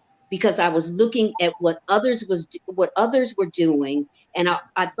because I was looking at what others were doing. And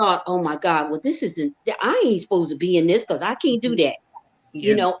I thought, oh my God, well, I ain't supposed to be in this because I can't do that.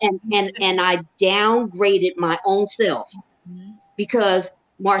 You know, and I downgraded my own self because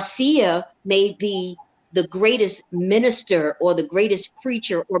Marcia may be the greatest minister or the greatest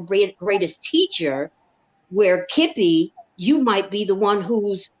preacher or greatest teacher, where Kippy, you might be the one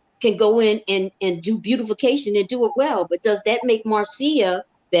who's can go in and do beautification and do it well. But does that make Marcia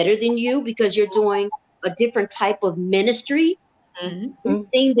better than you because you're doing a different type of ministry? The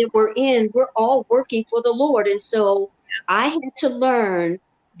thing that we're in, we're all working for the Lord. And so I had to learn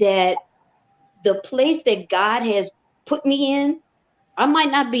that the place that God has put me in, I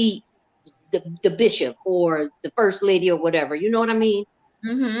might not be the bishop or the first lady or whatever, you know what I mean?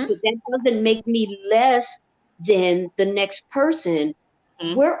 But that doesn't make me less than the next person.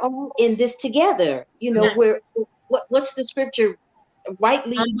 We're all in this together. You know, what's the scripture?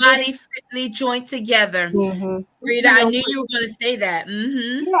 Rightly, body fitly joined together. Rita, I knew you were going to say that.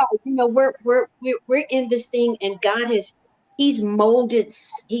 Yeah, you know, we're in this thing, and God He's molded.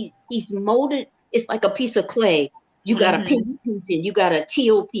 He's molded. It's like a piece of clay. You got a pink piece, and you got a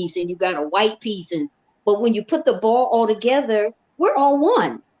teal piece, and you got a white piece, but when you put the ball all together, we're all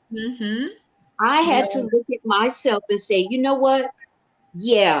one. I had to look at myself and say, you know what?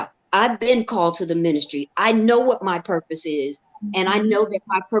 Yeah, I've been called to the ministry. I know what my purpose is. And I know that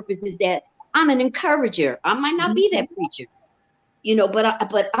my purpose is that I'm an encourager. I might not be that preacher, you know, but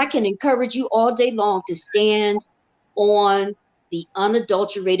I can encourage you all day long to stand on the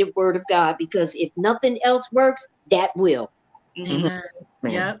unadulterated word of God, because if nothing else works, that will. Amen.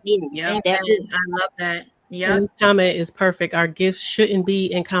 Yep. That will. I love that. Yeah, this comment is perfect. Our gifts shouldn't be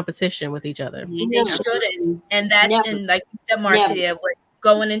in competition with each other. They shouldn't, and that's and like you said, Marcia,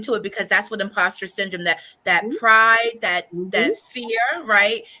 going into it, because that's what imposter syndrome, that pride, that fear,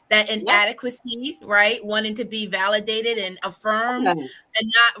 right? That inadequacies, right? Wanting to be validated and affirmed, and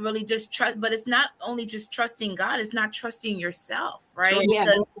not really just trust. But it's not only just trusting God, it's not trusting yourself, right?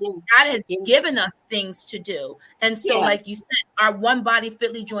 Because God has given us things to do. And so, like you said, our one body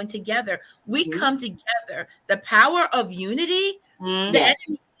fitly joined together. We come together. The power of unity, the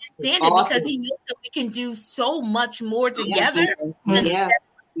enemy stand it, because he knows that we can do so much more together.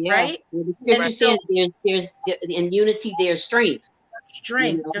 Right? The scripture says there's in unity there's strength.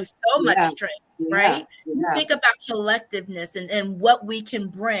 There's so much strength, right? Think about collectiveness and what we can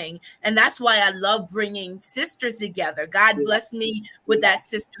bring. And that's why I love bringing sisters together. God bless me with that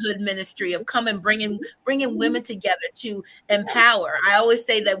sisterhood ministry of bringing women together to empower. I always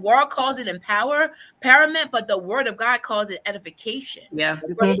say that world calls it empowerment, but the word of God calls it edification.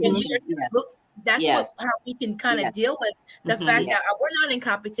 That's how we can kind of deal with the fact that we're not in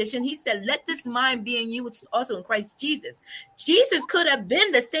competition. He said, let this mind be in you, which is also in Christ Jesus. Jesus could have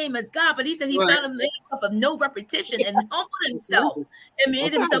been the same as God, but he said he found himself of no repetition and humbled himself and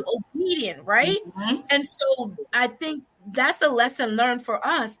made himself obedient, right? And so I think that's a lesson learned for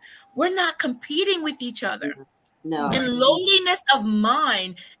us. We're not competing with each other. No. In lowliness of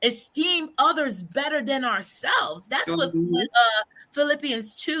mind, esteem others better than ourselves. That's what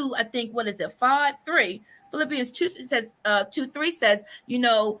Philippians 2, I think, what is it? 5:3. Philippians 2 says, 2:3 says,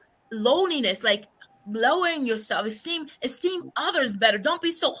 lowliness, like lowering yourself, esteem others better. Don't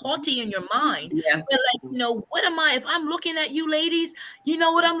be so haughty in your mind. But what am I? If I'm looking at you ladies, you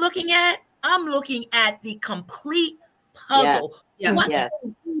know what I'm looking at? I'm looking at the complete puzzle. What can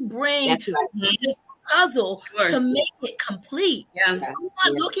we bring this puzzle to make it complete? I'm not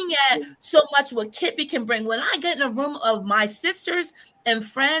looking at so much what Kippy can bring. When I get in a room of my sisters and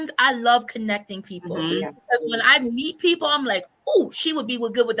friends, I love connecting people, because when I meet people, I'm like, oh, she would be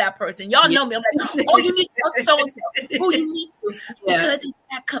good with that person. Y'all know me. I'm like, oh, you need to talk so and so. Oh, you need to, because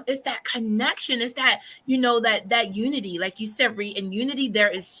it's that connection. It's that that unity, like you said, in unity there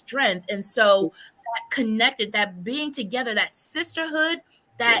is strength, and so that connected, that being together, that sisterhood.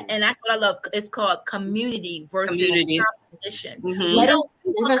 And that's what I love. It's called community versus competition. Let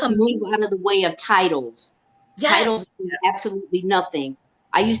us move out of the way of titles. Titles mean absolutely nothing.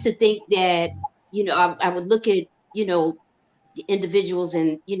 I used to think that, I would look at, the individuals,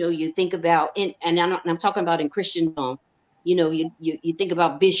 and, you think about, and I'm talking about in Christendom, you think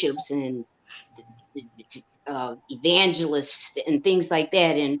about bishops and evangelists and things like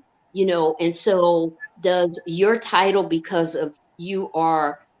that. And, and so does your title, because of you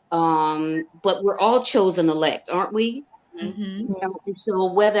are, but we're all chosen elect, aren't we? And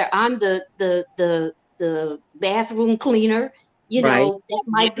so whether I'm the bathroom cleaner,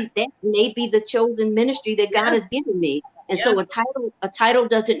 that may be the chosen ministry that God has given me. And so a title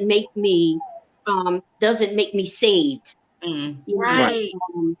doesn't make me saved. Right.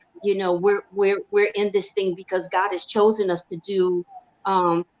 We're in this thing because God has chosen us to do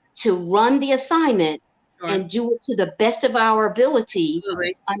to run the assignment. And do it to the best of our ability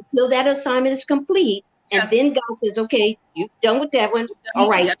until that assignment is complete. And then God says, okay, you're done with that one. All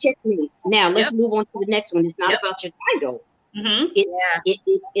right, check me. Now let's move on to the next one. It's not about your title.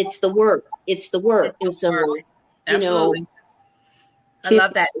 It's the work. It's the work. And so, Absolutely. I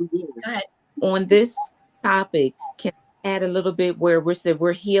love that. Go ahead. On this topic, can I add a little bit where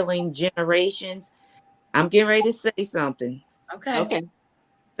we're healing generations? I'm getting ready to say something. Okay.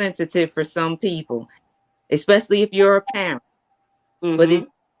 Sensitive for some people, especially if you're a parent, but it's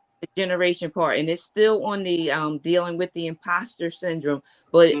the generation part, and it's still on the dealing with the imposter syndrome.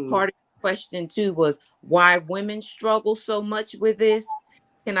 But part of the question too was why women struggle so much with this.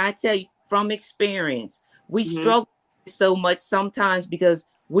 Can I tell you from experience, we struggle so much sometimes because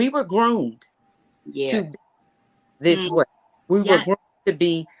we were groomed to be this way. We were groomed to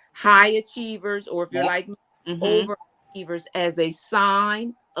be high achievers, or if you're like me, overachievers, as a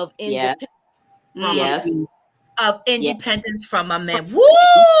sign of independence. Of independence from a man.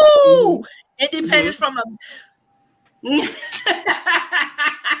 Woo! Independence from a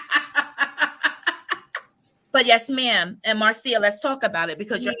But yes, ma'am. And Marcia, let's talk about it,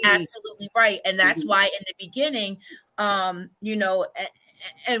 because you're absolutely right. And that's why in the beginning, and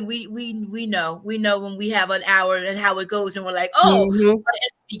we know when we have an hour and how it goes, and we're like, but in the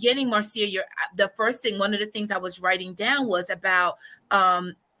beginning, Marcia, one of the things I was writing down was about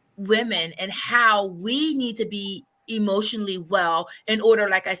women and how we need to be emotionally well in order,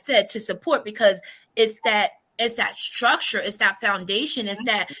 like I said, to support, because it's that structure, it's that foundation, it's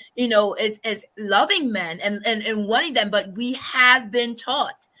that, it's loving men and wanting them. But we have been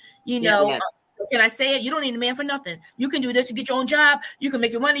taught, Can I say it? You don't need a man for nothing. You can do this. You get your own job. You can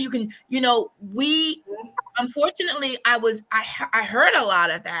make your money. You can, unfortunately, I heard a lot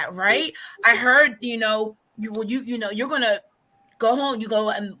of that, right? I heard, you're going to go home, you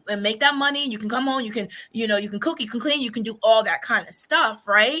go and make that money. You can come home. You can, you can cook, you can clean, you can do all that kind of stuff,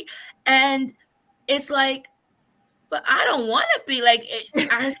 right? And it's like, but I don't want to be like,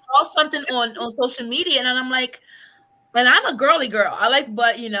 I saw something on social media and I'm like, and I'm a girly girl. I like,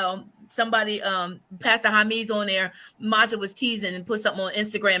 but somebody, Pastor Hamid's on there, Maja was teasing and put something on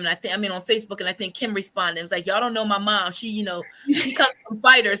Instagram and on Facebook, and I think Kim responded. It was like, y'all don't know my mom. She, she comes from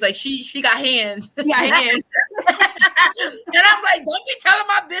fighters. Like she got hands. She got hands. And I'm like, don't be telling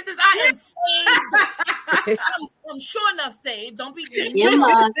my business. I am saved. I'm sure enough saved. Don't be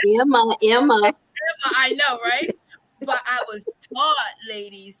Emma. I know, right? But I was taught,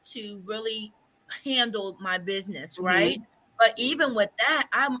 ladies, to really handle my business, right? Mm-hmm. But even with that,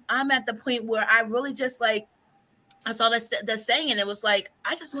 I'm at the point where I really just like, I saw the saying, and it was like,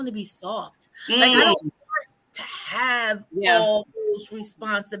 I just want to be soft. Like I don't want to have all those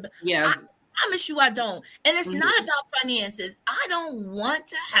responsibilities. Yeah. I promise you I don't. And it's not about finances. I don't want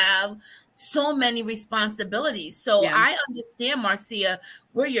to have so many responsibilities. So I understand, Marcia,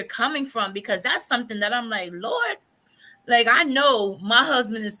 where you're coming from, because that's something that I'm like, Lord, like I know my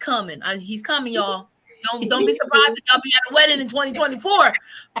husband is coming. He's coming, y'all. Don't be surprised if y'all be at a wedding in 2024.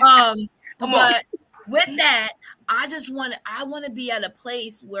 But with that, I want to be at a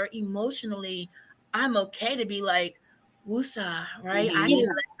place where emotionally I'm okay to be like, woosah, right? I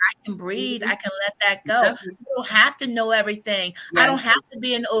can breathe. I can let that go. You don't have to know everything. I don't have to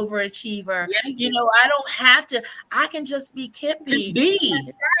be an overachiever. I don't have to. I can just be Kippy.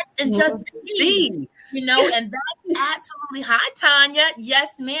 Just be. And that's absolutely hi, Tanya.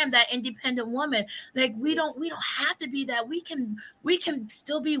 Yes, ma'am. That independent woman. Like we don't have to be that. We can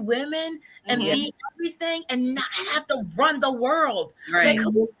still be women and be everything and not have to run the world. Right. Like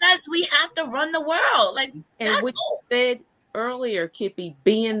who says we have to run the world? Like and what you said earlier, Kippy,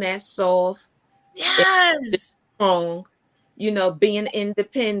 being that soft, strong, being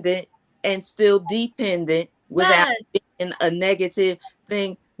independent and still dependent without being a negative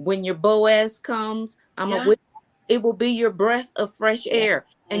thing. When your Boaz comes, it will be your breath of fresh air.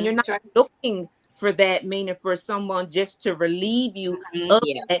 And you're not looking for that, meaning for someone just to relieve you of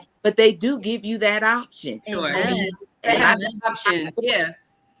that, but they do give you that option.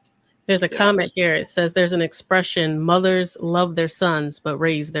 There's a comment here. It says there's an expression, mothers love their sons, but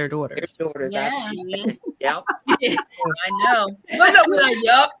raise their daughters. Yep. I know.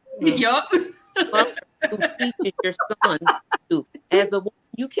 Yup. Who teaches your son to, as a woman,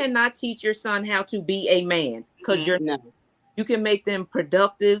 you cannot teach your son how to be a man, because you can make them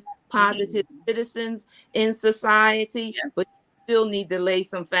productive, positive citizens in society, but you still need to lay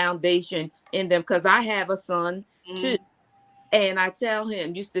some foundation in them. Because I have a son too, and I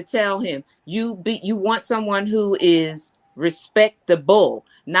used to tell him, you want someone who is respectable.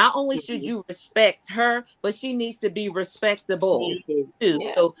 Not only should you respect her, but she needs to be respectable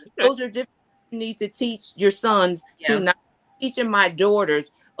too. So those are different. You need to teach your sons to, not teaching my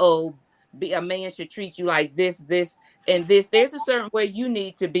daughters, a man should treat you like this, and this. There's a certain way you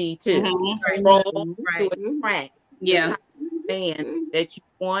need to be too. To attract the type of man that you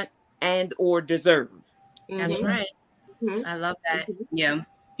want and or deserve. That's right. I love that. Yeah.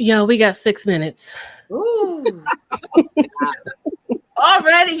 Yo, we got 6 minutes. Ooh.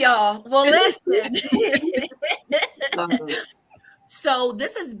 Already, y'all. Well, listen. So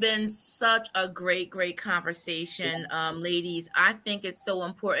this has been such a great conversation, ladies. I think it's so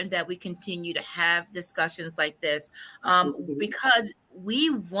important that we continue to have discussions like this, because we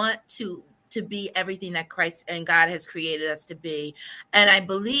want to be everything that Christ and God has created us to be. And I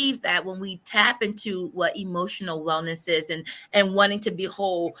believe that when we tap into what emotional wellness is and wanting to be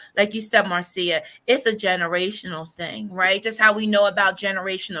whole, like you said, Marcia, it's a generational thing, right? Just how we know about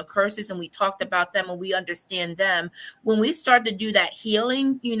generational curses and we talked about them and we understand them. When we start to do that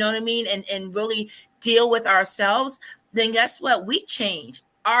healing, you know what I mean? And really deal with ourselves, then guess what? We change.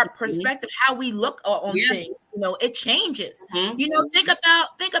 Our perspective, how we look on things, it changes. Think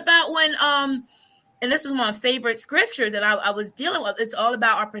about when and this is one of my favorite scriptures that I was dealing with. It's all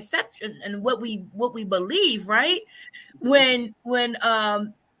about our perception and what we believe, right? When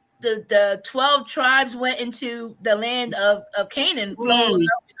the 12 tribes went into the land of Canaan, flowing with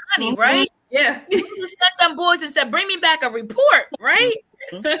milk and honey, right? Yeah. Jesus sent them boys and said, "Bring me back a report," right?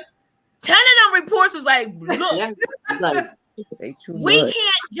 10 of them reports was like, "Look, we can't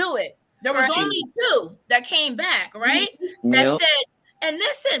do it." There was only 2 that came back, right? That said, and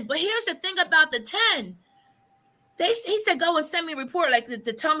listen, but here's the thing about the 10. he said, go and send me a report, like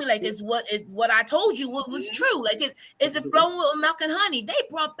to tell me, like, is what I told you what was true, like, is it flowing with milk and honey? They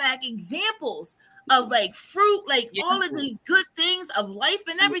brought back examples of like fruit, like all of these good things of life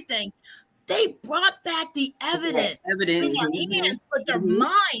and everything. They brought back the evidence in their hands, but their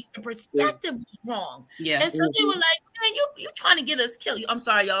minds, their perspective was wrong. Yeah. And so they were like, man, you trying to get us killed. I'm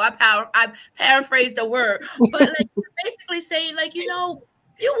sorry, y'all. I paraphrased the word, but like basically saying, like, you know,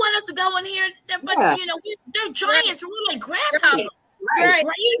 you want us to go in here, but you know, they're giants, we're like grasshoppers. Right.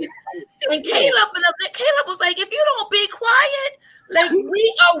 And Caleb was like, if you don't be quiet, like,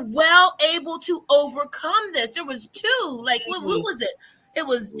 we are well able to overcome this. There was two, like, what was it? It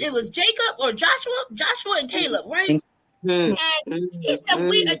was Jacob or Joshua and Caleb, right? And he said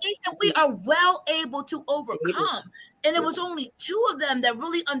we are well able to overcome. And it was only two of them that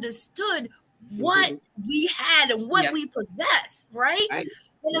really understood what we had and what we possess, right?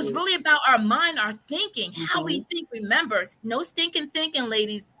 And it's really about our mind, our thinking, how we think. Remember, no stinking thinking,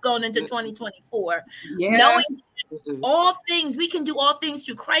 ladies, going into 2024. Knowing all things, we can do all things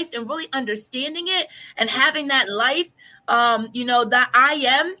through Christ, and really understanding it and having that life. You know, that I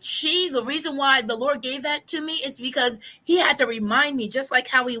am she, the reason why the Lord gave that to me is because he had to remind me, just like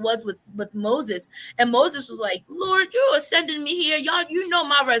how he was with Moses. And Moses was like, Lord, you are sending me here. Y'all, you know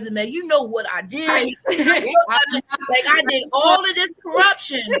my resume. You know what I did. Like, I did all of this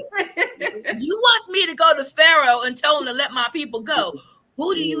corruption. You want me to go to Pharaoh and tell him to let my people go.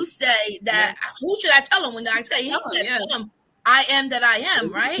 Who do you say that? Who should I tell him when I tell you? He said, tell him, I am that I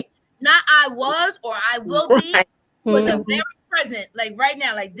am, right? Not I was or I will be. Was a very present, like right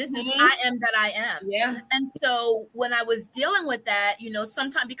now, like this is I am that I am. Yeah. And so when I was dealing with that, you know,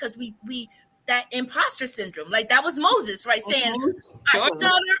 sometimes because we that imposter syndrome, like that was Moses, right? Saying, I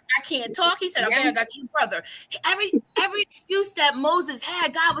stutter, I can't talk. He said, okay, I got you, brother. Every excuse that Moses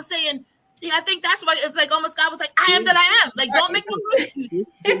had, God was saying, yeah, I think that's why it's like almost God was like, I am that I am. Like, don't make no excuses.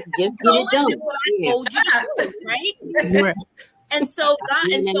 Just get it done. Do what I told you to do, right? And so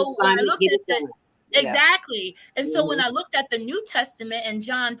God, and so when I looked at the exactly. And so when I looked at the New Testament in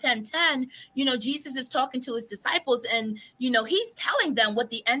John 10:10, you know, Jesus is talking to his disciples and, you know, he's telling them what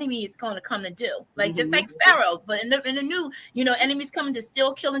the enemy is going to come to do. Like, just like Pharaoh, but in the new, you know, enemies coming to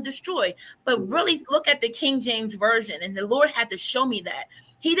steal, kill, and destroy. But really look at the King James Version. And the Lord had to show me that.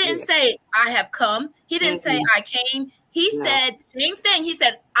 He didn't say, I have come. He didn't say, I came. He said, same thing. He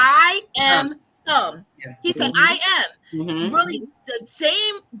said, I am come. He said, I am. Really, the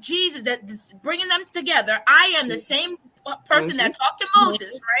same Jesus that is bringing them together. I am the same person that talked to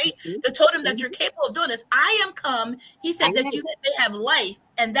Moses, right? That told him that you're capable of doing this. I am come. He said that you may have life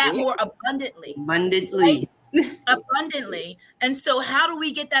and that more abundantly. Right? Abundantly. And so how do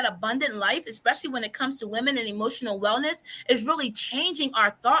we get that abundant life, especially when it comes to women and emotional wellness, is really changing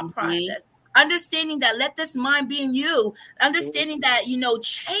our thought process. Understanding that let this mind be in you, understanding that, you know,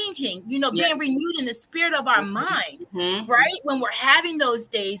 changing, you know, being renewed in the spirit of our mind, right? When we're having those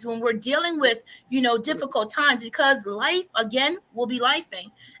days, when we're dealing with, you know, difficult times, because life, again, will be lifing.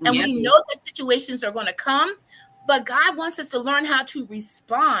 And we know that situations are going to come, but God wants us to learn how to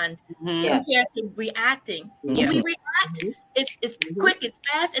respond compared to reacting. When we react, it's quick, it's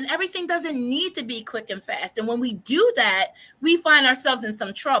fast, and everything doesn't need to be quick and fast. And when we do that, we find ourselves in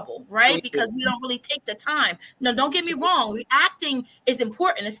some trouble, right? Because we don't really take the time. No, don't get me wrong. Reacting is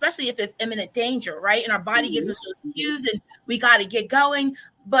important, especially if there's imminent danger, right? And our body gives us those cues and we got to get going.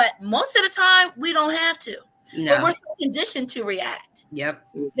 But most of the time, we don't have to. No. But we're so conditioned to react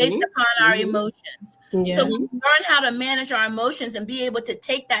based upon our emotions. So we learn how to manage our emotions and be able to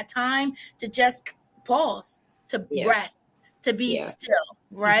take that time to just pause, to rest, to be still,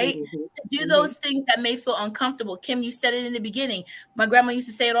 right? To do those things that may feel uncomfortable. Kim, you said it in the beginning. My grandma used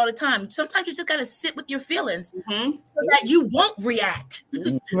to say it all the time. Sometimes you just got to sit with your feelings so that you won't react.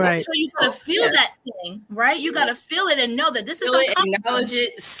 Right. So you got to feel that thing, right? You got to feel it and know that this is uncomfortable. Acknowledge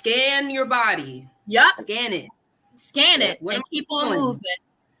it. Scan your body. Scan it. Scan it and keep on moving.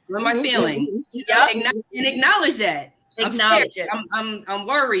 What am I feeling? And acknowledge that. Acknowledge it. I'm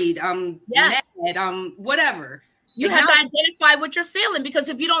worried. I'm mad. I'm whatever. You have to identify what you're feeling, because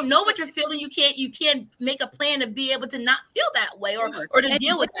if you don't know what you're feeling, you can't make a plan to be able to not feel that way or to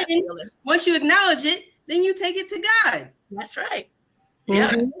deal with that feeling. Once you acknowledge it, then you take it to God. That's right.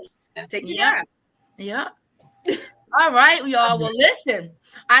 Take it to God. Yeah. All right, y'all. Well, listen,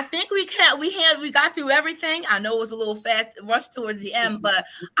 I think we got through everything. I know it was a little fast rush towards the end, but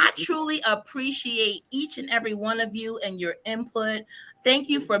I truly appreciate each and every one of you and your input. Thank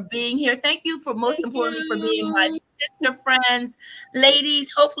you for being here. Thank you for most importantly for being my sister friends.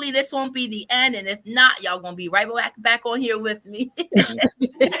 Ladies, hopefully this won't be the end. And if not, y'all going to be right back on here with me.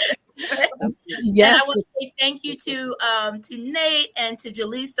 Yes. And I want to say thank you to Nate and to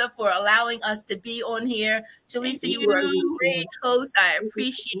Jaleesa for allowing us to be on here. Jaleesa, you were a great host. I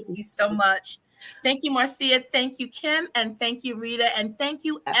appreciate you so much. Thank you, Marcia. Thank you, Kim. And thank you, Rita. And thank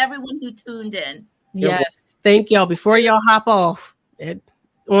you, everyone who tuned in. Yes. Thank y'all. Before y'all hop off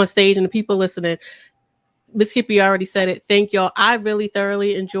on stage and the people listening, Miss Kippy already said it. Thank y'all. I really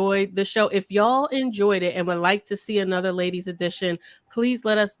thoroughly enjoyed the show. If y'all enjoyed it and would like to see another ladies edition, please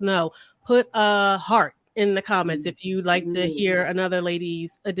let us know. Put a heart in the comments if you'd like to hear another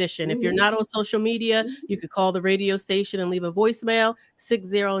ladies edition. If you're not on social media, you could call the radio station and leave a voicemail,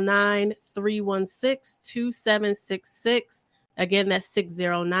 609-316-2766. Again, that's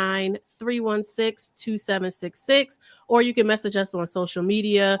 609-316-2766. Or you can message us on social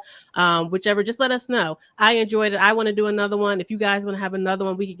media, whichever. Just let us know. I enjoyed it. I want to do another one. If you guys want to have another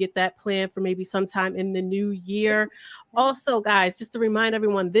one, we could get that planned for maybe sometime in the new year. Also, guys, just to remind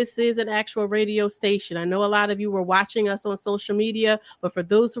everyone, this is an actual radio station. I know a lot of you were watching us on social media, but for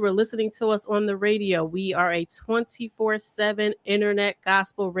those who are listening to us on the radio, we are a 24/7 internet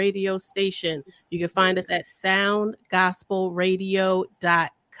gospel radio station. You can find us at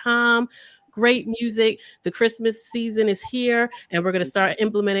soundgospelradio.com. Great music. The Christmas season is here, and we're going to start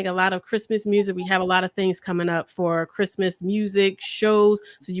implementing a lot of Christmas music. We have a lot of things coming up for Christmas music shows.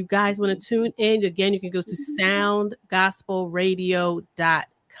 So you guys want to tune in. Again, you can go to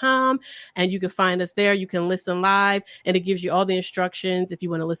soundgospelradio.com and you can find us there. You can listen live, and it gives you all the instructions if you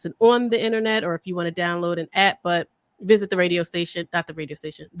want to listen on the internet or if you want to download an app. But visit the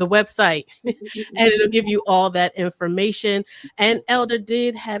website, and it'll give you all that information. And Elder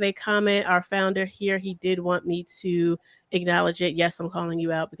did have a comment, our founder here. He did want me to acknowledge it. Yes, I'm calling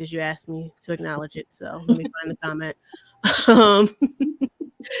you out because you asked me to acknowledge it. So let me find the comment.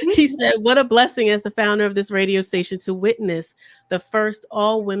 He said, what a blessing as the founder of this radio station to witness the first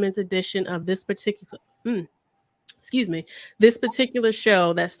all women's edition of this particular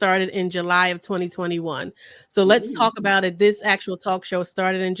show that started in July of 2021. So let's talk about it. This actual talk show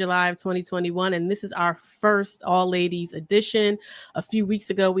started in July of 2021, and this is our first all ladies edition. A few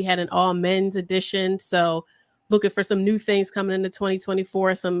weeks ago, we had an all men's edition. So looking for some new things coming into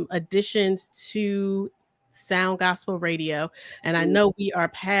 2024, some additions to Sound Gospel Radio. And I know we are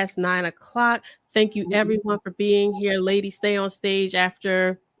past 9 o'clock. Thank you everyone for being here. Ladies, stay on stage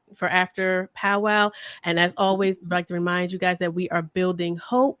after powwow. And as always, I'd like to remind you guys that we are building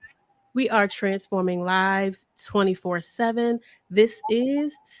hope. We are transforming lives 24/7. This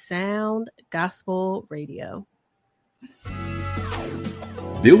is Sound Gospel Radio.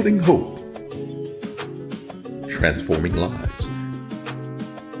 Building hope. Transforming lives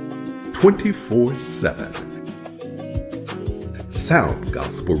 24/7. Sound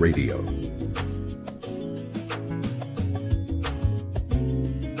Gospel Radio.